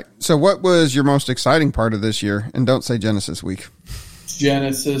 All right. So what was your most exciting part of this year? And don't say Genesis Week.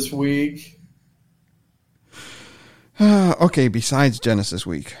 Genesis Week. Okay, besides Genesis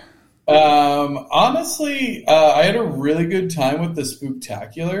Week. Honestly, I had a really good time with the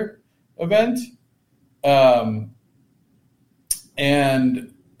Spooktacular event.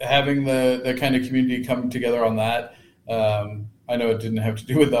 And having the kind of community come together on that. I know it didn't have to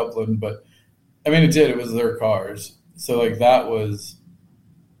do with Upland, but I mean, it did. It was their cars. So like that was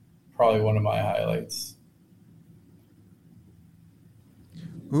probably one of my highlights.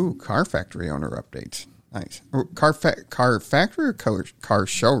 Ooh, Car Factory owner updates. Nice. Car factory or car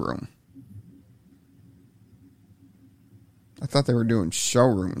showroom? I thought they were doing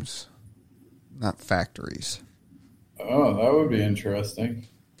showrooms, not factories. Oh, that would be interesting.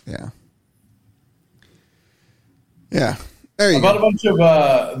 Yeah. Yeah. There you go. I bought a bunch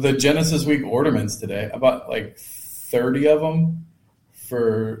of the Genesis Week ornaments today. I bought like 30 of them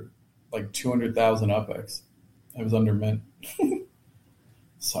for like 200,000 UPEX. It was under mint.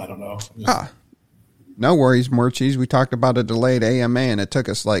 So I don't know. No worries, Murchies. We talked about a delayed AMA, and it took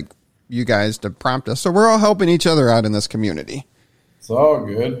us like you guys to prompt us. So we're all helping each other out in this community. It's all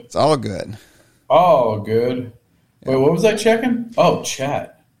good. It's all good. All good. Wait, what was I checking? Oh,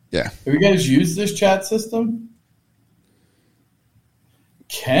 chat. Yeah. Have you guys used this chat system?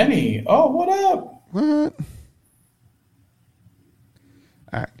 Kenny. Oh, what up? What?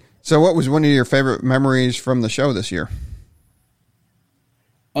 All right. So what was one of your favorite memories from the show this year?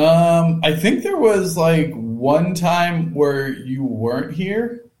 I think there was like one time where you weren't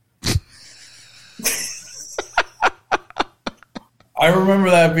here. I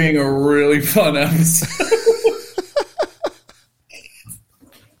remember that being a really fun episode.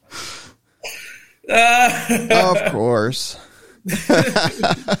 Of course.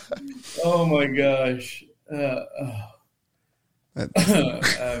 Oh my gosh. That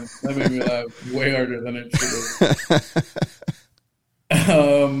made me laugh way harder than it should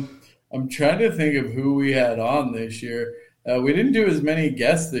have. I'm trying to think of who we had on this year. We didn't do as many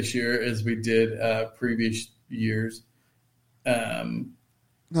guests this year as we did previous years.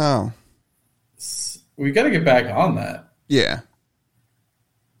 No. We got to get back on that. Yeah.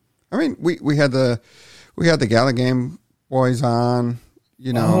 I mean, we had the Gala Game boys on,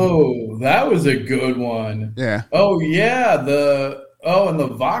 you know. Oh, that was a good one. Yeah. Oh, yeah. And the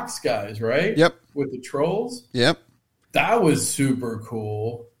Vox guys, right? Yep. With the trolls? Yep. That was super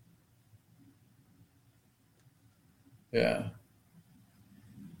cool. Yeah.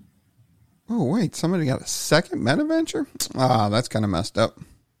 Oh, wait. Somebody got a second meta venture? Ah, that's kind of messed up.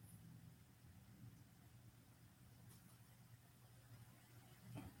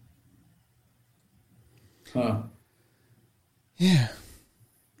 Huh. Yeah.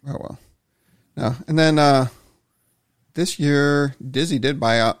 Oh, well. No. And then this year, Dizzy did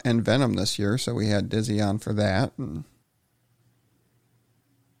buy out Envenom this year, so we had Dizzy on for that.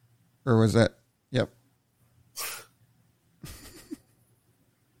 Or was that? Yep.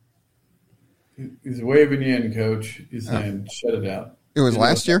 He's waving you in, Coach. He's saying, shut it out. It was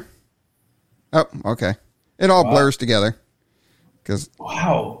last year? Oh, okay. It all blurs together.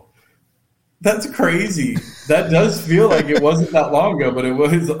 Wow. That's crazy. That does feel like it wasn't that long ago, but it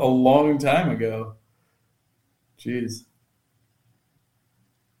was a long time ago. Jeez.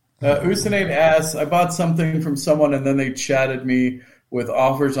 Usanate asks, I bought something from someone and then they chatted me with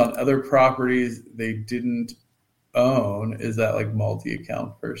offers on other properties they didn't own. Is that like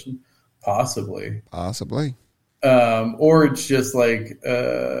multi-account person? Possibly. Or it's just like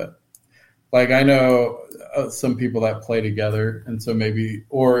I know some people that play together, and so maybe,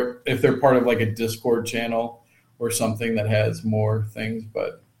 or if they're part of like a Discord channel or something that has more things,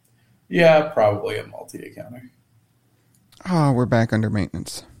 but yeah, probably a multi-accounter. Oh, we're back under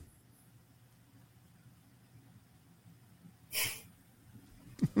maintenance.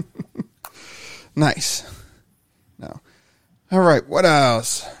 Nice. No. All right. What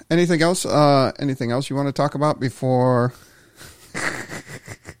else? Anything else? Anything else you want to talk about before?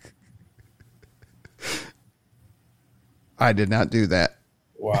 I did not do that.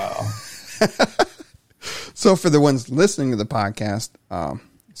 Wow. So for the ones listening to the podcast,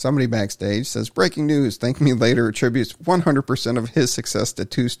 somebody backstage says, breaking news, thank me later, attributes 100% of his success to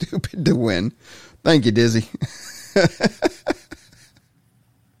Too Stupid to Win. Thank you, Dizzy.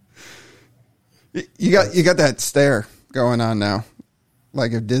 You got that stare going on now.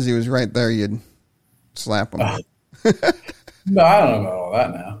 Like if Dizzy was right there, you'd slap him. No, I don't know about all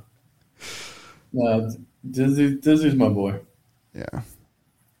that now. No, Dizzy's my boy. Yeah.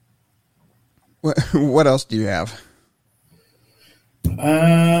 What else do you have?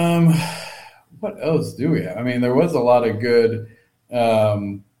 What else do we have? I mean, there was a lot of good.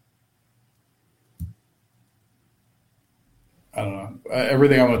 I don't know.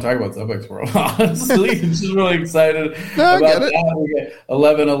 Everything I want to talk about is Apex World. Honestly, I'm just really excited about that. We get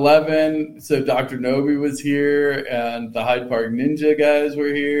 11/11. So Dr. Nobi was here, and the Hyde Park Ninja guys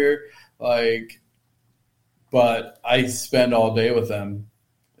were here. But I spend all day with them,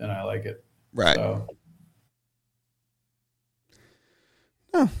 and I like it. Right. So.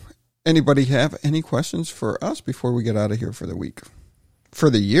 Oh, anybody have any questions for us before we get out of here for the week? For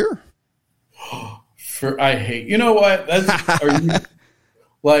the year? You know what?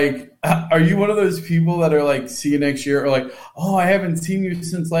 Are you one of those people that are like, see you next year, or like, oh, I haven't seen you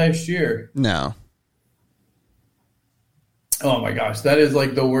since last year? No. Oh my gosh, that is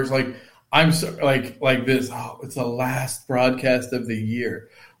like the worst. Like, I'm so like this. Oh, it's the last broadcast of the year.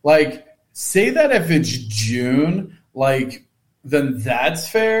 Like, say that if it's June, like, then that's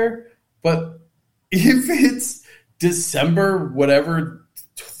fair. But if it's December, whatever,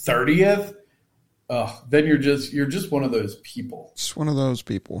 30th, then you're just one of those people. Just one of those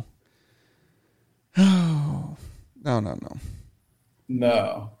people. Oh, no.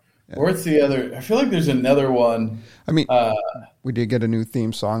 No. Yeah. What's the other? I feel like there's another one. I mean, we did get a new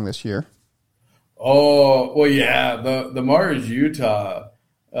theme song this year. Oh, well, yeah. The Mars Utah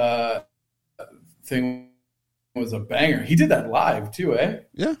thing was a banger. He did that live too, eh?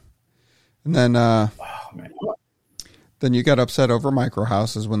 Yeah. And then, oh, man. Then you got upset over micro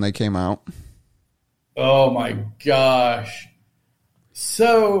houses when they came out. Oh my gosh.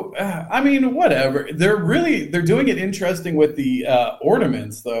 So, I mean, whatever. They're doing it interesting with the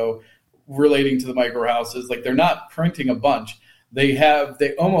ornaments, though, relating to the micro houses. Like, they're not printing a bunch. They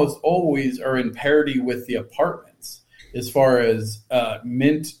almost always are in parity with the apartments as far as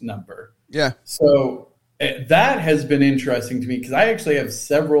mint number. Yeah. So that has been interesting to me because I actually have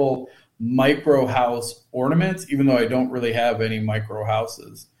several micro house ornaments, even though I don't really have any micro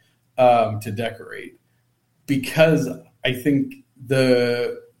houses to decorate, because I think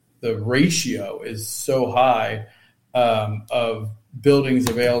the ratio is so high of buildings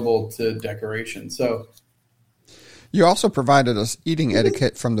available to decoration. So You also provided us eating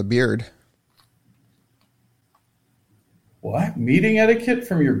etiquette from the beard. What? Meeting etiquette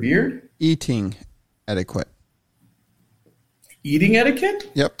from your beard? Eating etiquette. Eating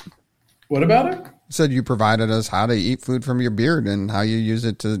etiquette? Yep. What about it? Said you provided us how to eat food from your beard and how you use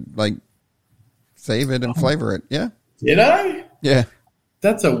it to like save it and flavor it. Yeah. Did I? Yeah.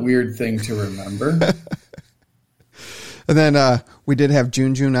 That's a weird thing to remember. And then we did have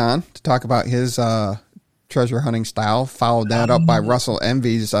Jun on to talk about his treasure hunting style. Followed that up by Russell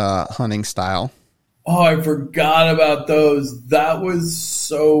Envy's hunting style. Oh, I forgot about those. That was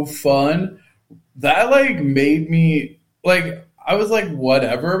so fun. That like made me like, I was like,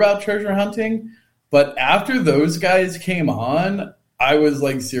 whatever about treasure hunting. But after those guys came on, I was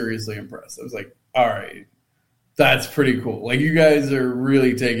like seriously impressed. I was like, all right, that's pretty cool. Like you guys are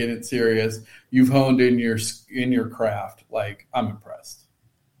really taking it serious. You've honed in your craft. Like I'm impressed.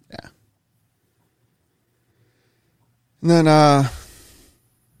 Yeah. And then,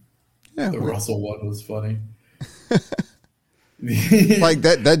 the Russell one was funny. Like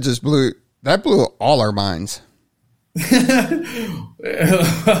that just blew all our minds.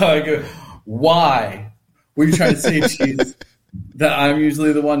 Like, why? Were you trying to say, cheese, that I'm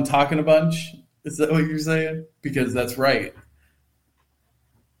usually the one talking a bunch? Is that what you're saying? Because that's right.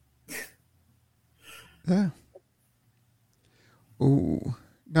 Yeah. Ooh.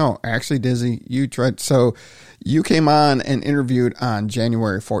 No, actually, Dizzy, you tried. So you came on and interviewed on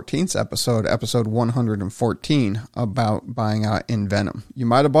January 14th episode 114, about buying out in Venom. You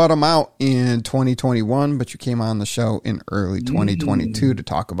might have bought them out in 2021, but you came on the show in early 2022 to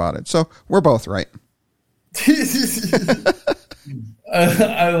talk about it. So we're both right.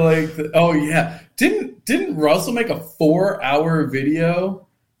 I like that. Oh yeah. Didn't Russell make a 4-hour video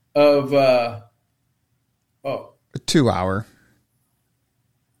of a 2-hour?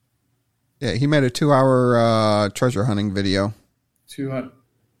 Yeah, he made a 2-hour treasure hunting video. 200.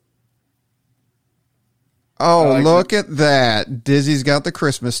 Oh, like look at that. Dizzy's got the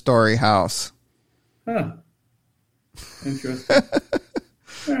Christmas Story house. Huh. Interesting.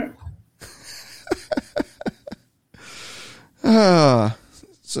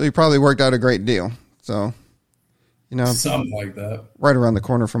 So you probably worked out a great deal. So, you know, something like that. Right around the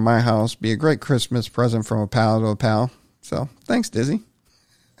corner from my house. Be a great Christmas present from a pal to a pal. So, thanks, Dizzy.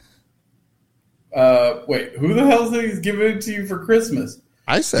 Wait, who the hell said he's giving it to you for Christmas?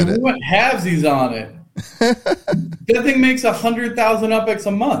 I said it. What halvesies on it? That thing makes 100,000 UPX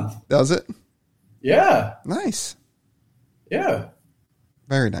a month. Does it? Yeah. Nice. Yeah.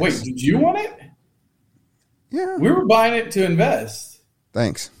 Very nice. Wait, did you want it? Yeah. We were buying it to invest.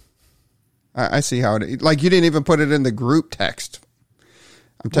 Thanks. I see how it. Like you didn't even put it in the group text.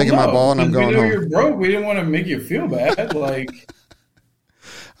 I'm taking my ball and I'm going home. You're broke. We didn't want to make you feel bad. Like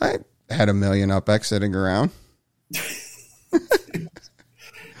I had $1 million UPX sitting around.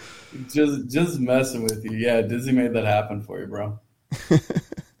 just messing with you. Yeah, Dizzy made that happen for you, bro. You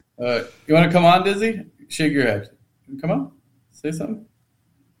want to come on, Dizzy? Shake your head. Come on. Say something.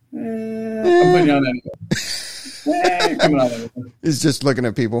 I'm putting you on anyway. Coming on anyway. He's just looking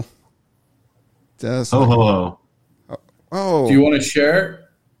at people. Just hello. Oh. Do you want to share?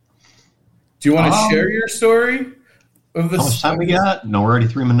 Do you want to share your story? How much time we got? No, we're already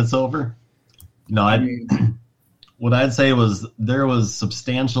 3 minutes over. No, what I'd say was there was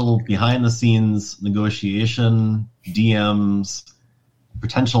substantial behind-the-scenes negotiation, DMs,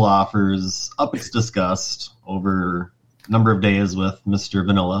 potential offers, UPX discussed over a number of days with Mr.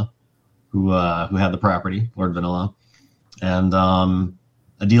 Vanilla, who had the property, Lord Vanilla. And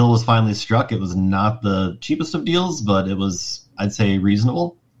a deal was finally struck. It was not the cheapest of deals, but it was, I'd say,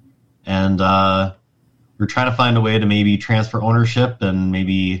 reasonable. And we're trying to find a way to maybe transfer ownership and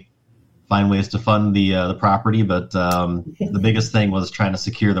maybe find ways to fund the property. But the biggest thing was trying to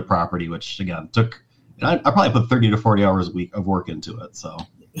secure the property, which, again, took... I probably put 30 to 40 hours a week of work into it. So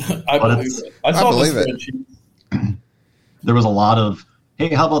I believe it. I believe it. There was a lot of,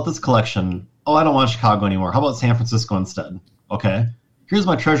 hey, how about this collection? Oh, I don't want Chicago anymore. How about San Francisco instead? Okay. Here's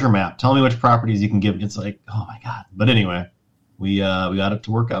my treasure map. Tell me which properties you can give me. It's like, oh, my God. But anyway, we got it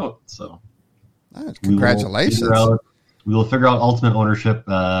to work out. So congratulations. We will figure out ultimate ownership,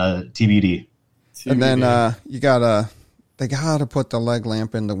 TBD. And then they gotta put the leg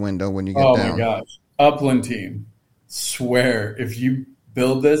lamp in the window when you get down. Oh my gosh. Upland team. Swear, if you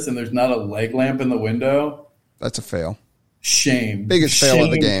build this and there's not a leg lamp in the window, that's a fail. Shame. Biggest fail of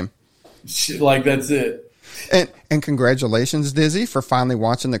the game. Like that's it. And congratulations, Dizzy, for finally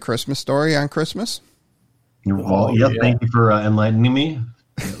watching The Christmas Story on Christmas. Yeah. Thank you for enlightening me.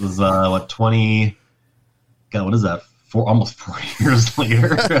 It was 20. God, what is that? Almost 40 years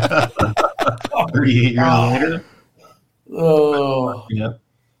later. 38 years later. Oh, Yeah.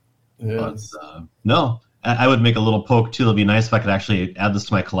 yes. But, no, I would make a little poke too. It'd be nice if I could actually add this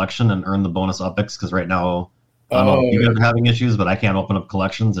to my collection and earn the bonus UPX, because right now, I don't know if you guys are having issues, but I can't open up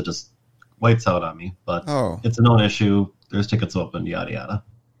collections. It just whites out on me. But it's a known issue. There's tickets open, yada, yada.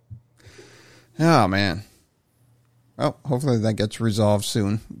 Oh, man. Well, hopefully that gets resolved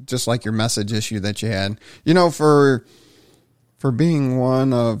soon, just like your message issue that you had. You know, for being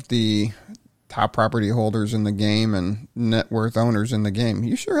one of the top property holders in the game and net worth owners in the game,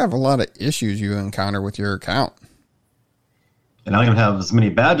 you sure have a lot of issues you encounter with your account. And I don't even have as many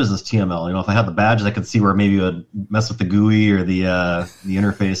badges as TML. You know, if I had the badges, I could see where maybe it would mess with the GUI or the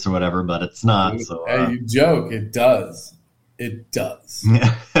interface or whatever, but it's not. So hey, you joke. It does. It does.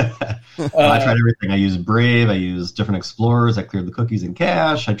 I tried everything. I used Brave. I used different explorers. I cleared the cookies and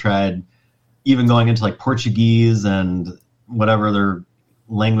cache. I tried even going into like Portuguese and whatever other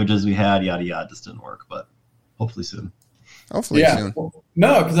languages we had, yada, yada. Just didn't work, but hopefully soon. Hopefully soon.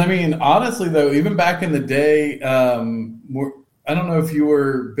 No, because I mean, honestly, though, even back in the day, I don't know if you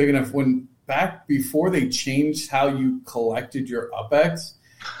were big enough when back before they changed how you collected your UPX,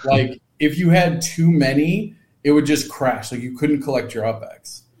 like if you had too many, it would just crash. Like you couldn't collect your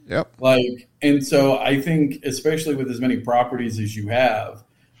UPX. Yep. Like, and so I think, especially with as many properties as you have,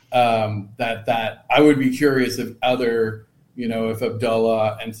 that I would be curious if other, if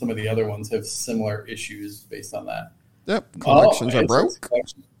Abdullah and some of the other ones have similar issues based on that. Yep. Collections are broke.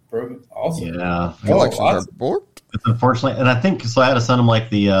 Collections broken. Also, yeah. Collections are broke. It's unfortunately, and I think so. I had to send them like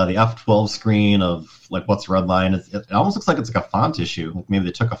the F12 screen of like what's red line. It almost looks like it's like a font issue. Like maybe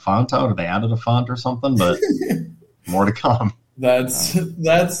they took a font out or they added a font or something. But more to come. That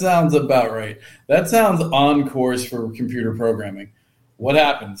sounds about right. That sounds on course for computer programming. What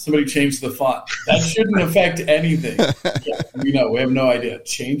happened? Somebody changed the font. That shouldn't affect anything. Yeah, we have no idea.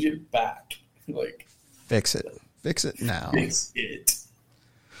 Change it back. Like fix it. Fix it now. Fix it.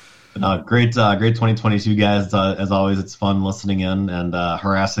 Great 2022, guys. As always, it's fun listening in and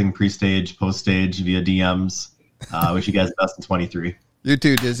harassing pre-stage, post-stage via DMs. Wish you guys the best in 23. You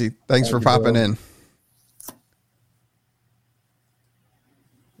too, Dizzy. Thanks for popping in.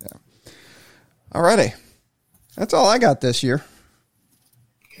 Yeah. Alrighty. That's all I got this year.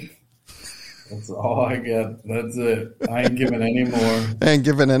 That's all I got. That's it. I ain't giving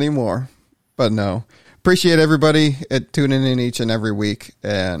any more. But no. Appreciate everybody tuning in each and every week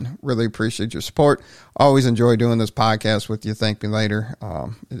and really appreciate your support. Always enjoy doing this podcast with you. Thank me later.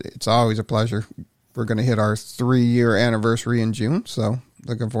 It's always a pleasure. We're going to hit our 3-year anniversary in June, so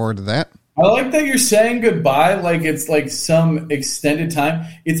looking forward to that. I like that you're saying goodbye like it's like some extended time.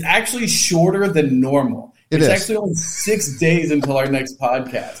 It's actually shorter than normal. It's actually only 6 days until our next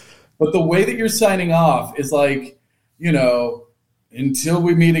podcast. But the way that you're signing off is like, until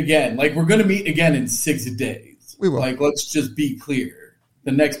we meet again. Like, we're going to meet again in 6 days. We will. Like, let's just be clear.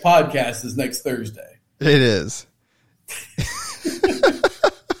 The next podcast is next Thursday. It is.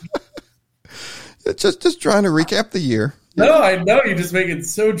 just trying to recap the year. No, I know. You just make it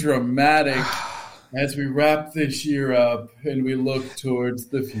so dramatic as we wrap this year up and we look towards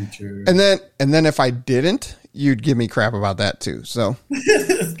the future. And then if I didn't, you'd give me crap about that too. So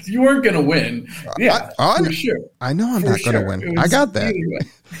you weren't going to win. Yeah, for sure. I know I'm not going to win. I got that.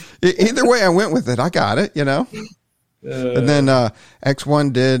 Either way I went with it. I got it, And then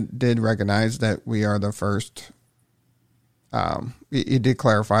X1 did recognize that we are the first. He did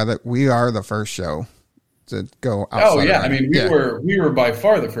clarify that we are the first show to go outside. Oh yeah, I mean we were by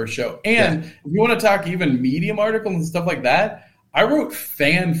far the first show. And if you want to talk even Medium articles and stuff like that, I wrote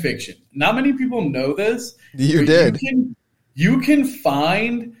fan fiction. Not many people know this. You did. You can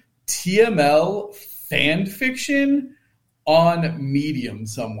find TML fan fiction on Medium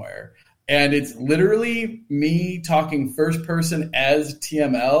somewhere. And it's literally me talking first person as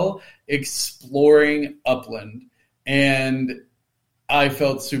TML exploring Upland. And I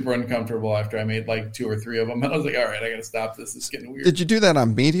felt super uncomfortable after I made like 2 or 3 of them. And I was like, all right, I got to stop this. It's getting weird. Did you do that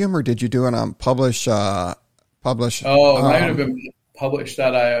on Medium or did you do it on Publish? Oh, it might have been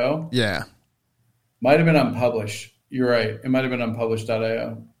Publish.io. Yeah. Might have been on Publish. You're right. It might have been on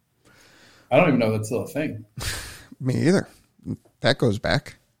Publish.io. I don't even know that's still a thing. Me either. That goes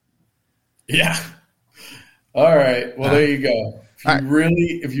back. Yeah. All right. Well, there you go.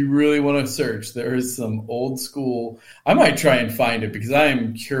 If you really want to search, there is some old school. I might try and find it because I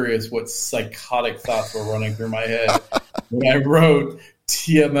am curious what psychotic thoughts were running through my head when I wrote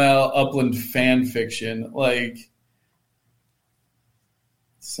TML Upland fan fiction.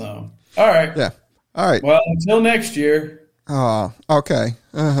 So, all right. Yeah. All right. Well, until next year. Oh, okay.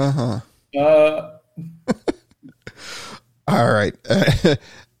 All right.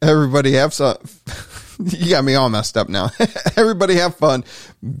 Everybody have some. You got me all messed up now. Everybody have fun.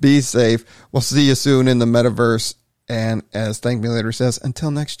 Be safe. We'll see you soon in the metaverse. And as Thank Me Later says,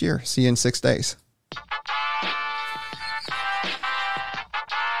 until next year, see you in 6 days.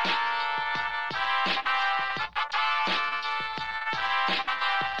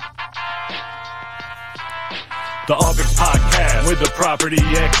 The Upix Podcast with the property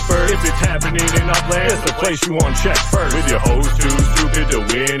expert. If it's happening in Upland, it's the place you want to check first. With your host who's stupid to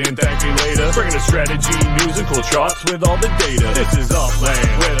win and thank me later. Bringing the strategy, news, and cool charts with all the data. This is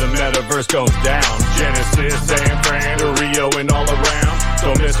Upland, where the metaverse goes down. Genesis, San Fran, to Rio, and all around.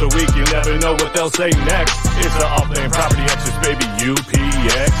 Don't miss a week, you never know what they'll say next. It's the Upland Property Experts, baby,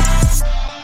 UPX.